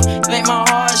 water, make my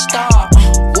heart stop.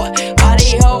 What all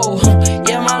they hoes,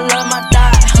 yeah my love my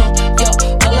die. Yo,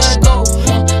 I let go,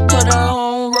 put her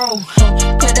on roll,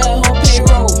 put that whole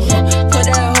payroll, put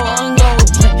that whole on go.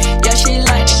 Yeah she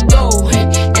like to go,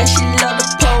 yeah she love the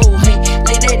pole.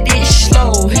 Lay that dish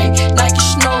slow, like a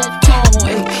snow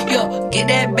cone. Yo, get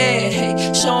that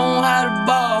bag, show 'em how to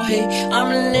ball.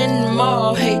 I'm in the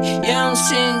mall, yeah I'm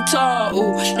sitting tall.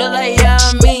 Ooh, look like yeah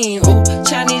I mean, ooh,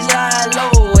 Chinese eye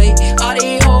low, all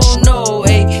these hoes know,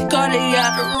 Cardi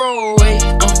out the road,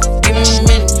 give me a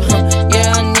minute,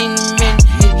 yeah I need a minute,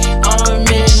 I'm a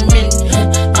minute,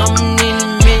 I'm need a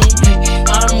minute,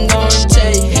 I'm gonna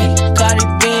tell you, Cardi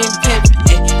being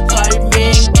pimpin', Cardi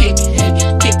being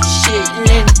kickin', kick shit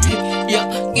in, yeah,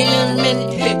 give me a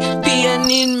minute, P I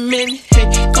need a minute,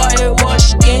 Cardi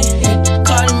wash again,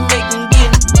 Cardi make 'em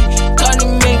get it, Cardi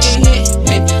make it hit,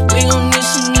 we gon' need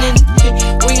some linen,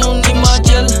 we gon' need my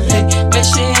jelly, make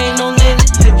sure ain't no limit,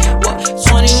 what,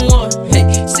 21,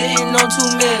 sitting on 2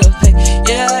 mil,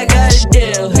 yeah I got a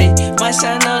deal, might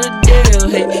sign out a deal,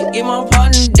 get my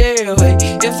partner deal,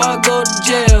 if I go to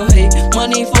jail,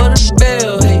 money for the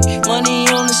bill, money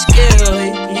on the scale,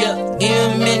 yeah, give me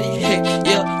a minute,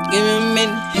 yeah, give me a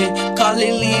minute, call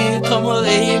it Lee, come over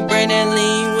here, bring that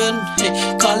lean with him,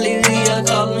 call it Lee, I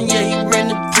call him, yeah, he bring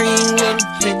the green with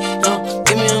him,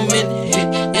 give me a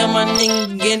minute, yeah, my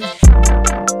nigga getting it.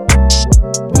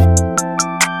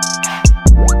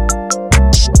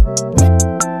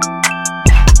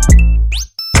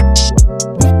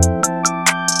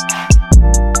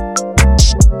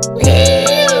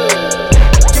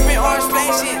 Give me orange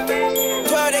flashing.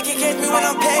 12, they can catch me when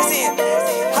I'm passing.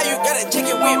 How you got a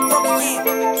chicken with broken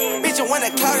in? Bitch, you want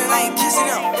a cloud and I ain't kissing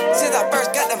them. Since I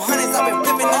first got them hundreds, I've been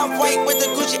flipping off white with the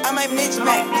Gucci, I might mix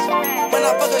back. When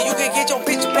I fuck her, you can get your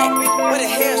bitch back. Where the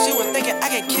hell she was thinking I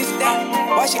can kiss that?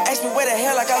 Why she asked me where the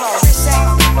hell I got my wrist at?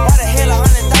 Why the hell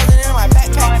 100,000 in my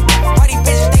backpack? Why these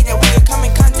bitches think that we could come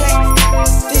in contact?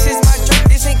 This is my drink,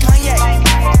 this ain't cognac.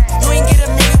 You ain't get a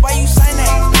minute, why you sign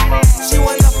that? She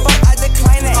wanna fuck, I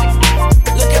decline that.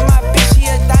 Look at my bitch, she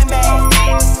a dime bag.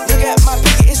 Look at my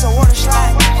pinky, it's a water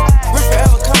slide. Rich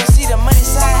forever, come and see the money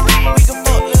side. We can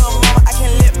fuck little mama, I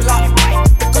can lip lock.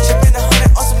 Gucci been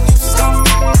 100 on some new stuff.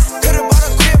 Could've bought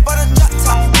a crib, bought a drop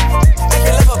top. I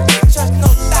can live a big trust, no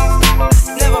doubt.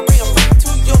 Never bring a freak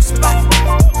to your spot.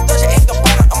 Doja ain't the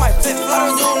bottom on my flip flop. I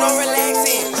don't do no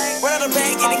relaxing. Run out the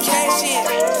bag, get the cash in.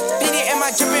 Beanie and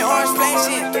my dripping orange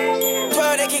flashing.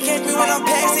 12, they can catch me when I'm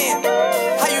passing.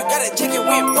 How you got a chicken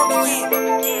with broken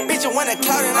in? Bitch, you want a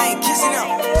cloud and I ain't kissing them.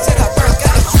 Since I first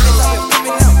got the hundreds, I've been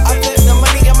flipping them. I flip the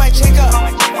money, get my check up.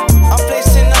 I'm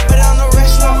placing up, but I'm no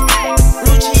wrestler.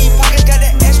 Blue cheese pockets got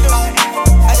that extra.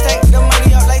 I stack the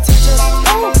money up like Tetris.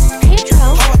 Oh,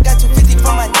 Pedro. How I got 250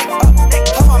 from my neck up.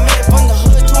 How I made it from the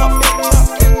hood to a big truck.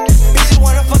 Bitches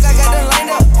wanna fuck, I got them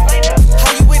lined up.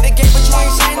 How you with the game, but you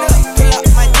ain't signed up? Pull up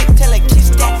my dick, tell her kiss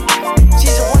that. She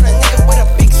just want a nigga with a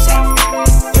big sack.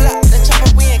 Pull up the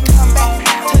chopper, we ain't come back.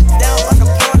 Touch down on the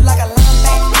floor like a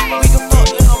linebacker. We can fuck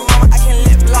little mama, I can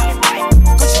lip lock.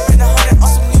 Gucci spend 100 on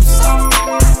some new stuff.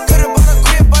 Could've bought a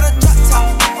crib, bought a drop top.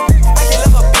 I can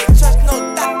live a big trust, no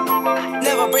doubt.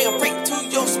 Never bring a freak to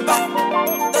your spot.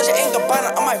 Doja ain't the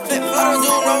bottom on my flip flop. I don't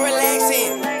do no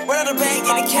relaxing. Run out the bag,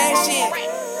 get the cash in.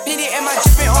 Beanie and my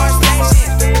dripping orange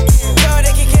flashing. Girl,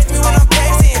 they can catch me when I'm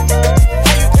passing.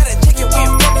 How you got a chicken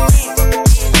with broken in?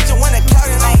 Bitch, you want a cloud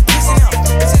and I ain't kissing them.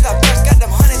 Since I first got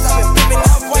them hundreds, I've been flipping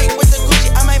off white with the Gucci,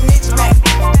 I might mix back.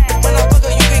 When I fuck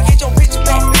her, you can get your bitch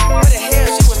back. Where the hell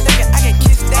she was thinking I can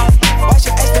kiss that? Why she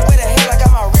asked me where the hell I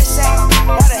got my wrist at?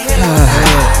 Why the hell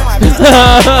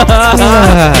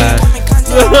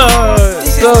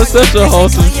So such a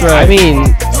wholesome track. I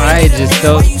mean, I just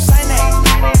don't.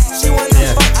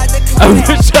 I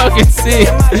wish y'all could see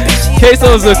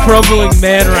Queso's a crumbling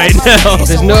man right now.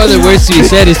 There's no other words to be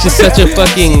said. It's just such a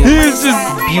fucking He's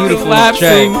just beautiful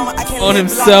collapsing track. on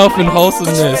himself and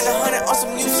wholesomeness.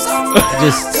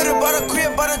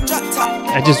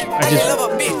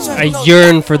 I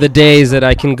yearn for the days that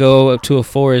I can go up to a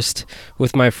forest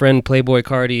with my friend Playboy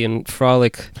Cardi and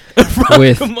frolic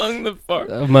with among the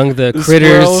critters,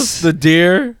 squirrels, the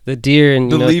deer,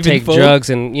 and the take folk. drugs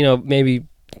and maybe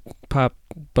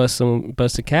bust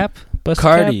a cap, bust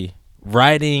Cardi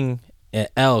riding an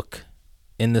elk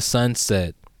in the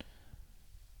sunset.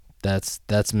 That's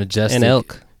majestic. An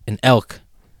elk. An elk.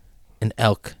 An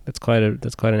elk. That's quite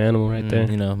an animal right there.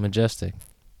 You know, majestic.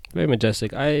 Very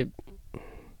majestic. What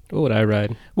would I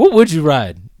ride? What would you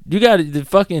ride? You got the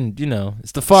fucking, you know,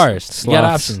 it's the forest. You got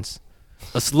options.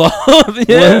 A sloth.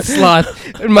 Yeah. One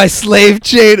sloth. My slave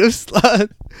chain of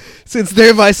sloth. Since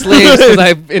they're my slaves, because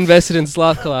I invested in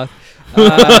sloth cloth.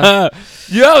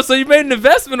 Yo, so you made an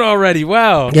investment already.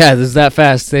 Wow. Yeah, this is that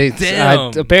fast.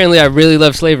 Damn. Apparently, I really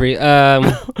love slavery.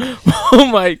 Oh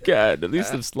my God. At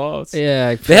least the sloths.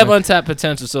 Yeah. They have untapped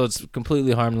potential, so it's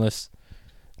completely harmless.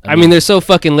 I mean, they're so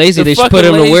fucking lazy. They should put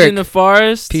them to work. In the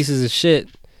forest. Pieces of shit.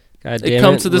 God damn They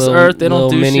come to this earth. They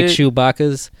don't do mini shit.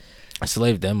 Chewbacca's. I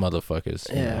slave them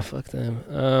motherfuckers. Yeah, fuck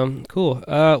them. Cool.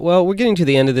 Well, we're getting to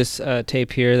the end of this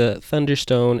tape here. The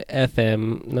Thunderstone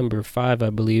FM number 5,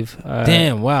 I believe.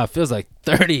 Damn! Wow, it feels like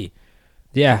 30.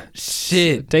 Yeah.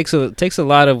 Shit. It takes a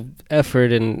lot of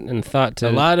effort and thought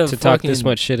to talk this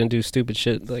much shit and do stupid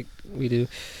shit like we do.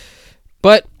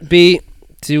 But before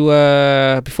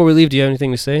we leave, do you have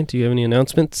anything to say? Do you have any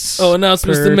announcements? Oh,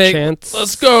 announcements to make. Chance?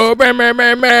 Let's go. Bam, bam,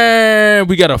 bam, bam.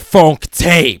 We got a funk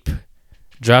tape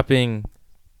dropping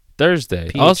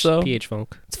Thursday. Also, PH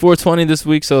Funk. It's 420 this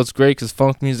week, so it's great because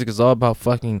funk music is all about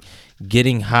fucking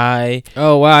getting high.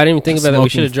 Oh, wow. I didn't even think about that. We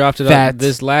should have dropped it on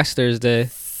this last Thursday.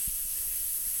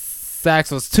 Facts.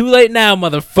 So it's too late now,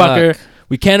 motherfucker. Fuck.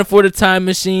 We can't afford a time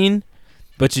machine,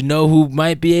 but you know who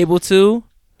might be able to?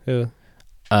 Who?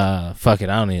 Fuck it.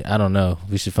 I don't know.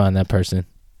 We should find that person.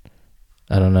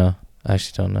 I don't know. I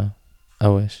actually don't know. I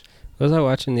wish. What was I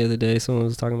watching the other day? Someone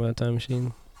was talking about a time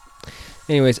machine.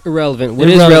 Anyways, irrelevant. What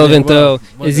is relevant though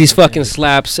is these fucking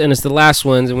slaps, and it's the last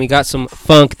ones, and we got some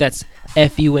funk. That's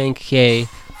FUNK,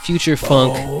 future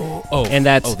funk, and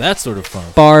that's that sort of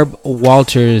funk. Barb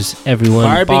Walters,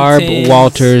 everyone. Barb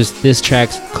Walters. This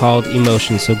track's called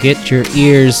Emotion. So get your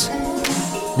ears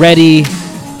ready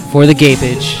for the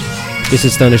Gapage. This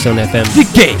is Thunderstone FM. The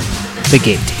Gape. The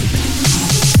Gape tape.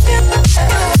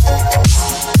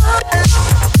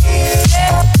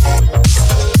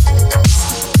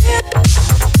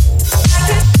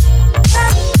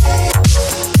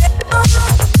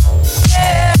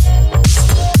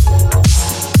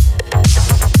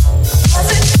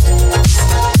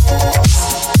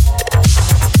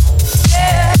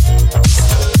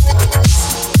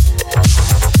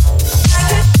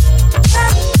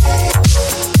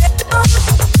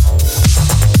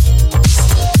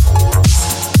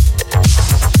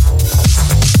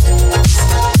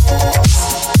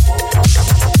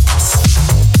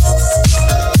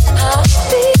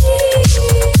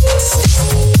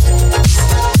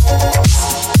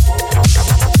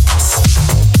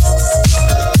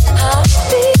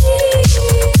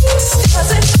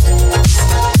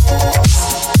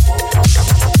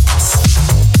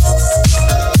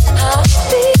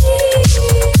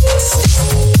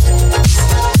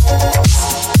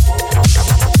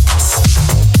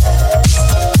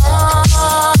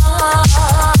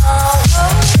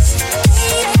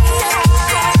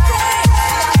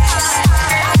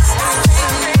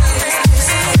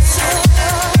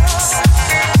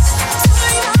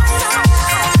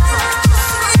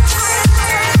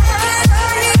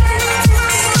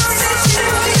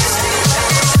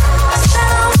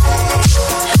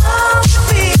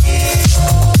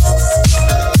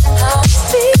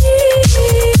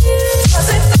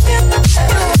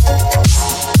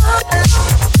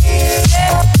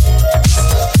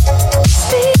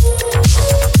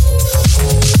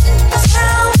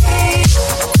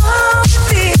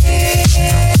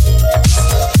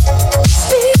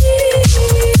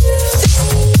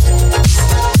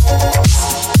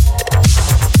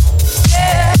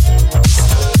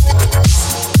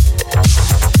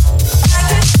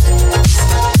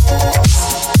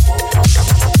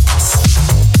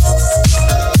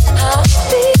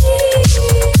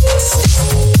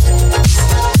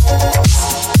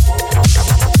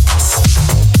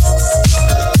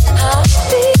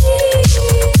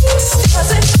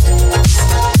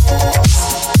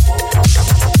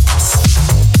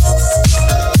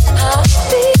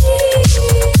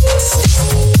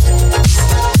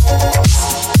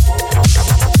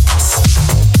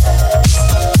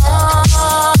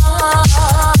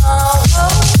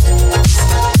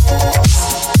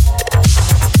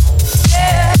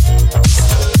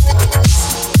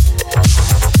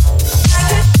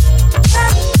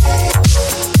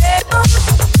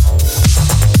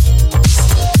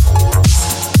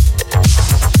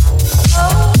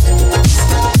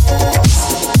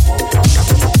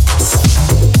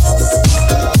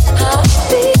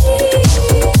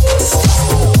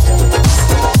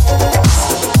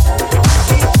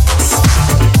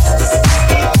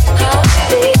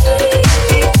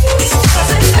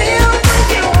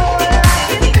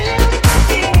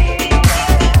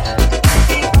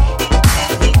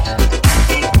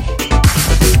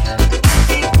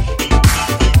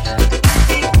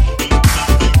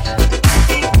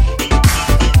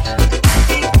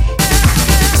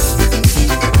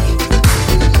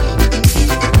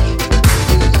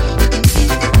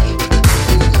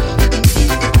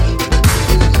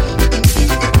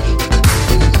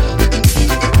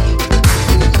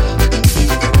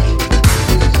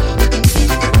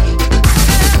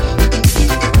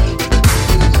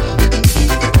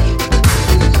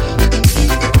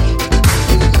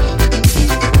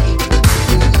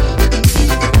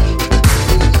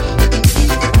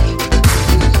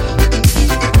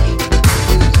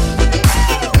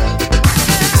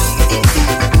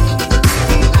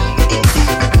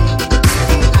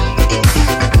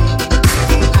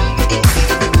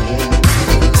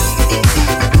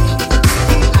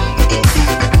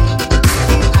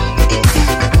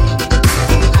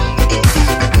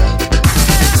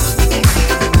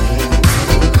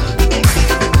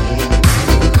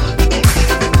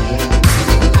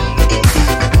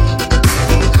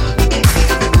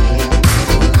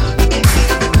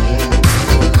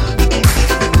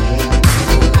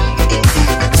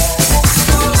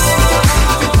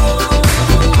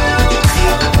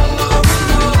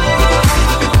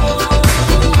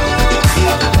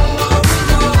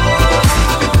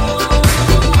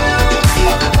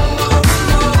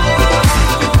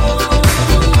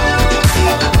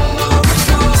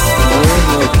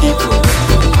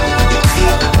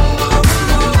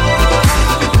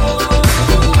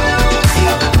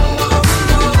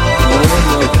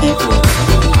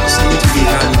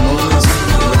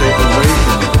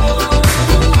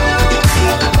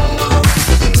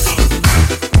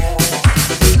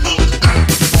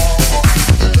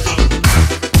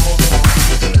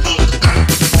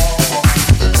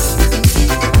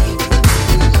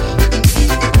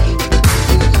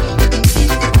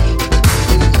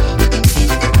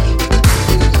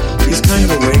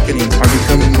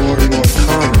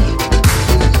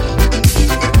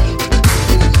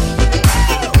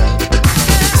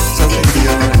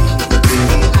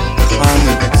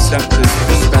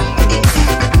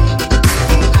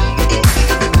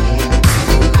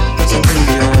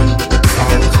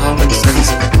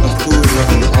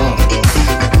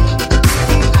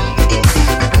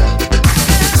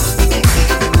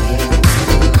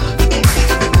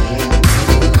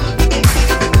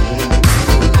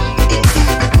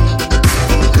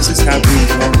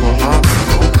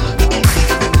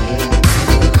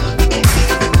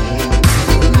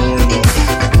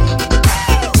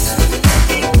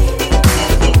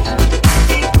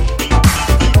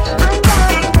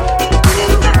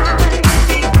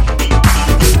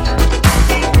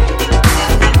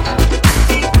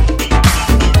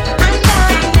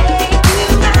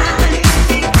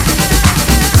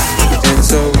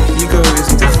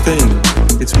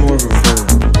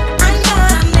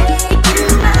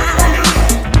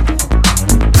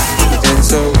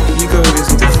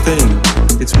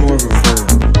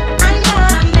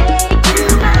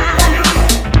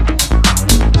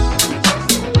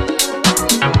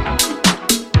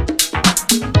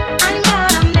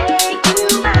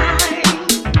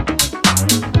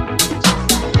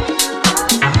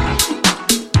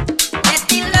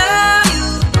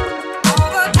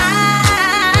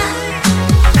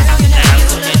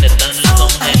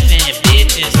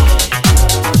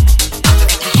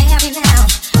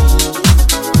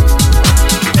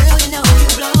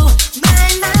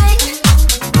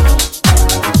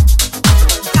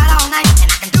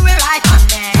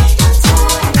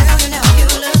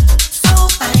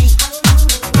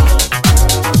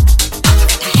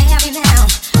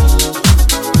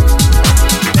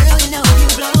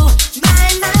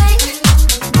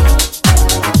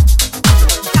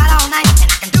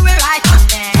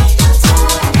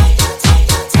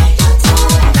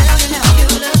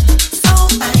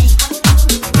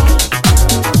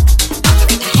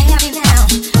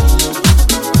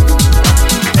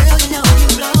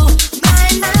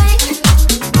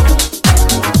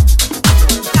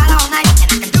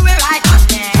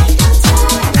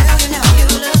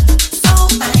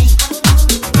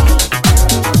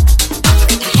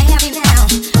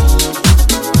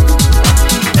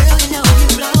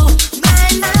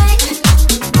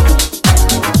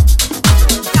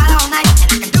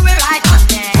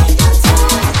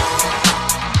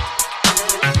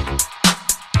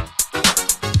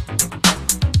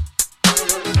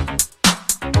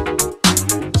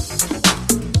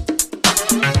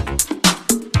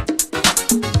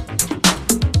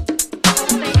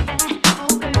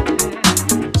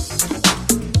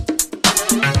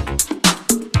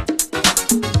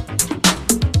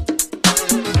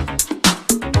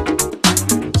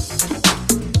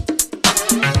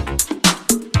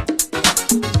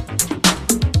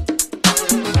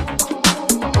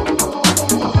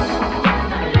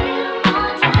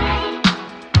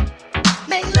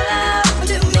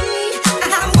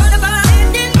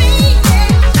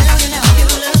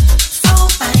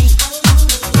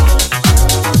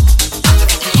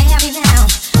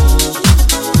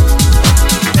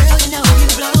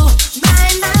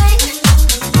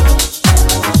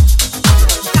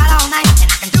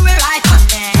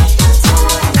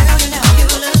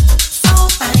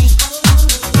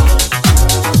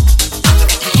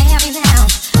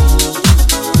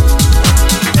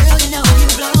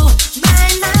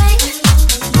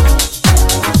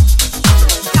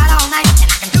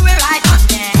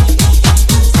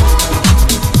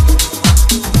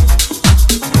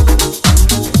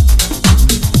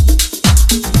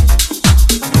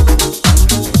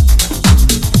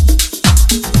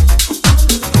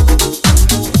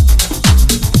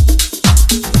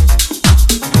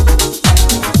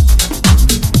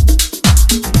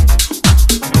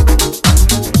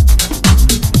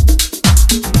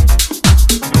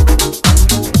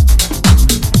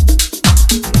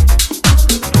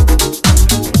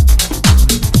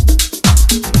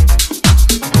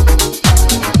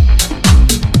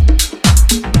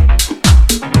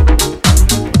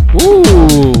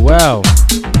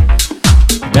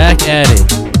 at it.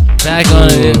 Back on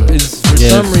it. It's, for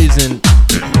some reason,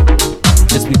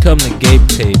 it's become the Gape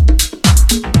tape.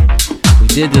 We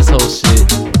did this whole shit.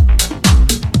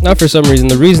 Not for some reason.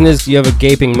 The reason is you have a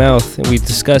gaping mouth, and we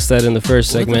discussed that in the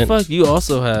first segment. What the fuck? You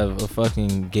also have a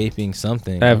fucking gaping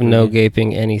something. I have no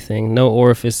gaping anything. No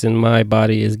orifice in my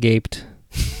body is gaped.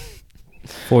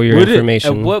 For your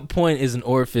information. At what point is an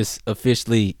orifice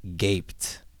officially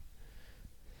gaped?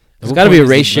 There's got to be a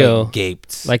ratio.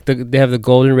 Gaped. Like they have the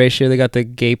golden ratio. They got the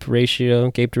gaped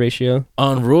ratio.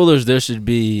 On rulers, there should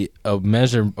be a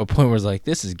point where it's like,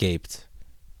 this is gaped.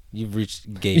 You've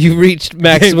reached gape. You've reached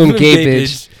maximum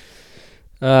gapage.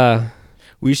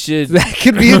 We should. That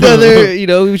could be another.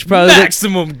 We should probably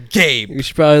maximum gape. We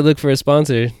should probably look for a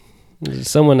sponsor.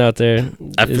 Someone out there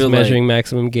is measuring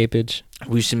maximum gapage.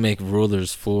 We should make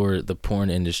rulers for the porn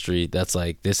industry. That's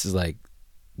like, this is like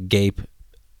gape.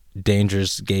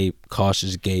 Dangerous gape,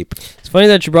 cautious gape. It's funny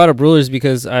that you brought up rulers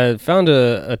because I found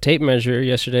a tape measure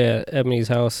yesterday at Ebony's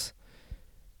house.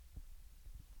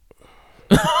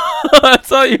 That's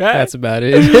all you had? That's about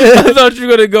it. I thought you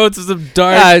were gonna go to some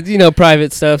dark,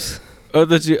 private stuff. So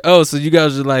you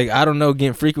guys are like, I don't know,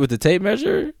 getting freaky with the tape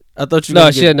measure? I thought you.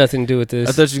 No, she had nothing to do with this.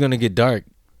 I thought you were gonna get dark.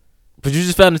 But you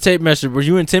just found the tape measure. Were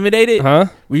you intimidated? Huh?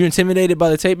 Were you intimidated by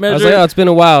the tape measure? I was like, it's been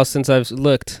a while since I've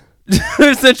looked.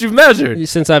 Since you've measured.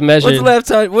 Since I've measured.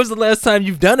 When's the last time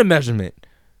you've done a measurement?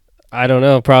 I don't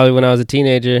know. Probably when I was a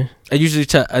teenager. I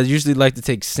usually like to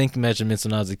take sink measurements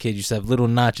when I was a kid. You used to have little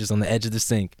notches on the edge of the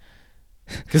sink.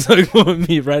 Because I want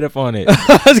me right up on it.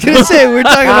 I was going to say, we're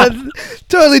talking about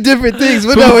totally different things.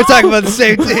 But no, we're talking about the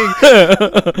same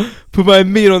thing. Put my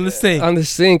meat on the sink. On the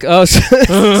sink. Oh,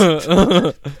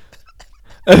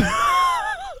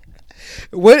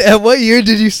 At what year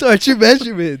did you start your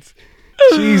measurements?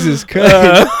 Jesus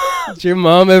Christ. Did your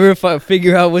mom ever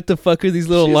figure out what the fuck are these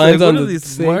little lines on the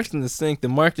sink? Marks in the sink. The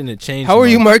mark didn't change. How are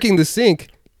you marking the sink?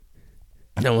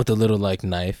 No, with a little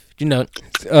knife.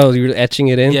 Oh, you were etching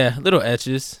it in? Yeah, little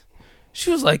etches. She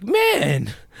was like,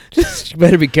 man. You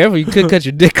better be careful. You could cut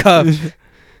your dick off.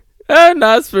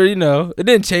 No, it's for, it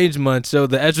didn't change much. So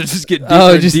the etch would just get deeper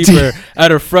and deeper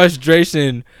out of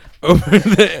frustration over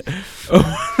the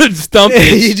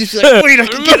stumpage. You just like, wait, I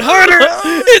can get harder.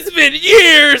 It's been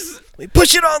years.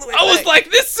 Push it all the way I was like,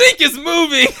 this sink is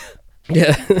moving.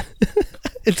 Yeah.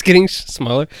 It's getting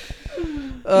smaller.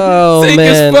 Oh, sink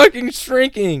man. is fucking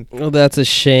shrinking. Well, that's a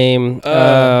shame.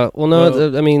 I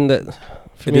mean, that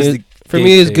for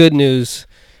me, it's good news.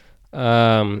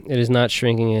 It is not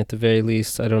shrinking at the very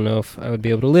least. I don't know if I would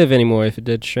be able to live anymore if it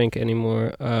did shrink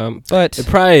anymore. But it'd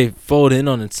probably fold in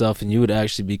on itself and you would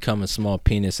actually become a small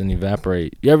penis and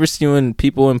evaporate. You ever see when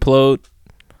people implode?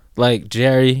 Like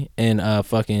Jerry and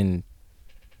fucking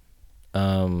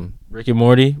Rick and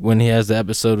Morty, when he has the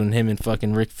episode when him and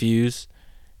fucking Rick fuse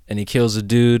and he kills a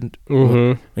dude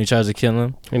when he tries to kill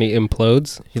him. And he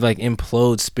implodes? He like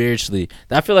implodes spiritually.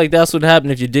 I feel like that's what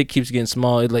happened if your dick keeps getting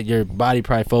small. It like your body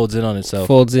probably folds in on itself.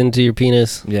 Folds into your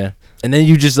penis. Yeah. And then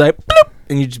you just like bloop,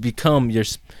 and you just become your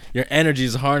energy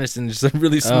is harnessed and just a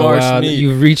really smart Shmeat.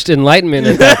 You've reached enlightenment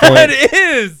at that point. It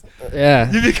is.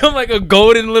 Yeah. You become like a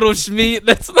golden little Shmeat.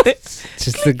 That's like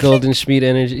just the golden Shmeat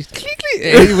energy.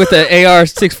 With the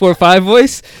AR-645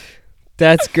 voice.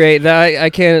 That's great. I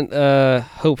can't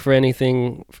hope for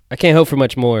anything. I can't hope for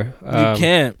much more. You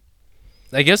can't.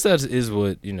 I guess that is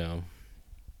what,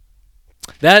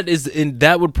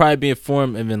 that would probably be a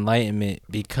form of enlightenment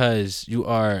because you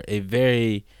are a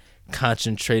very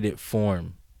concentrated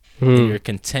form. And you're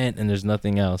content and there's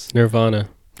nothing else. Nirvana.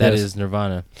 That is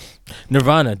Nirvana.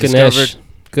 Nirvana. Ganesh. Discovered.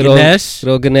 Good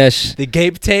old Ganesh. The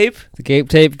Gape tape.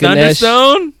 Ganesh.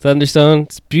 Thunderstone.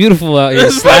 It's beautiful out here.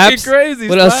 It's Slaps. fucking crazy.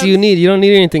 What else do you need? You don't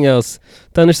need anything else.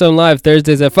 Thunderstone Live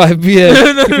Thursdays at 5 p.m.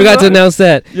 You forgot to announce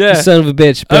that. Yeah. You son of a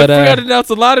bitch. But I forgot to announce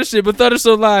a lot of shit, but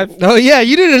Thunderstone Live. Oh yeah,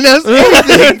 you didn't announce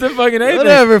anything. The fucking anything.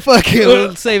 Whatever. Fuck it.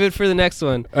 We'll save it for the next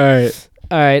one. All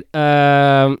right.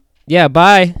 Yeah.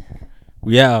 Bye.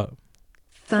 We out.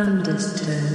 Thunderstone.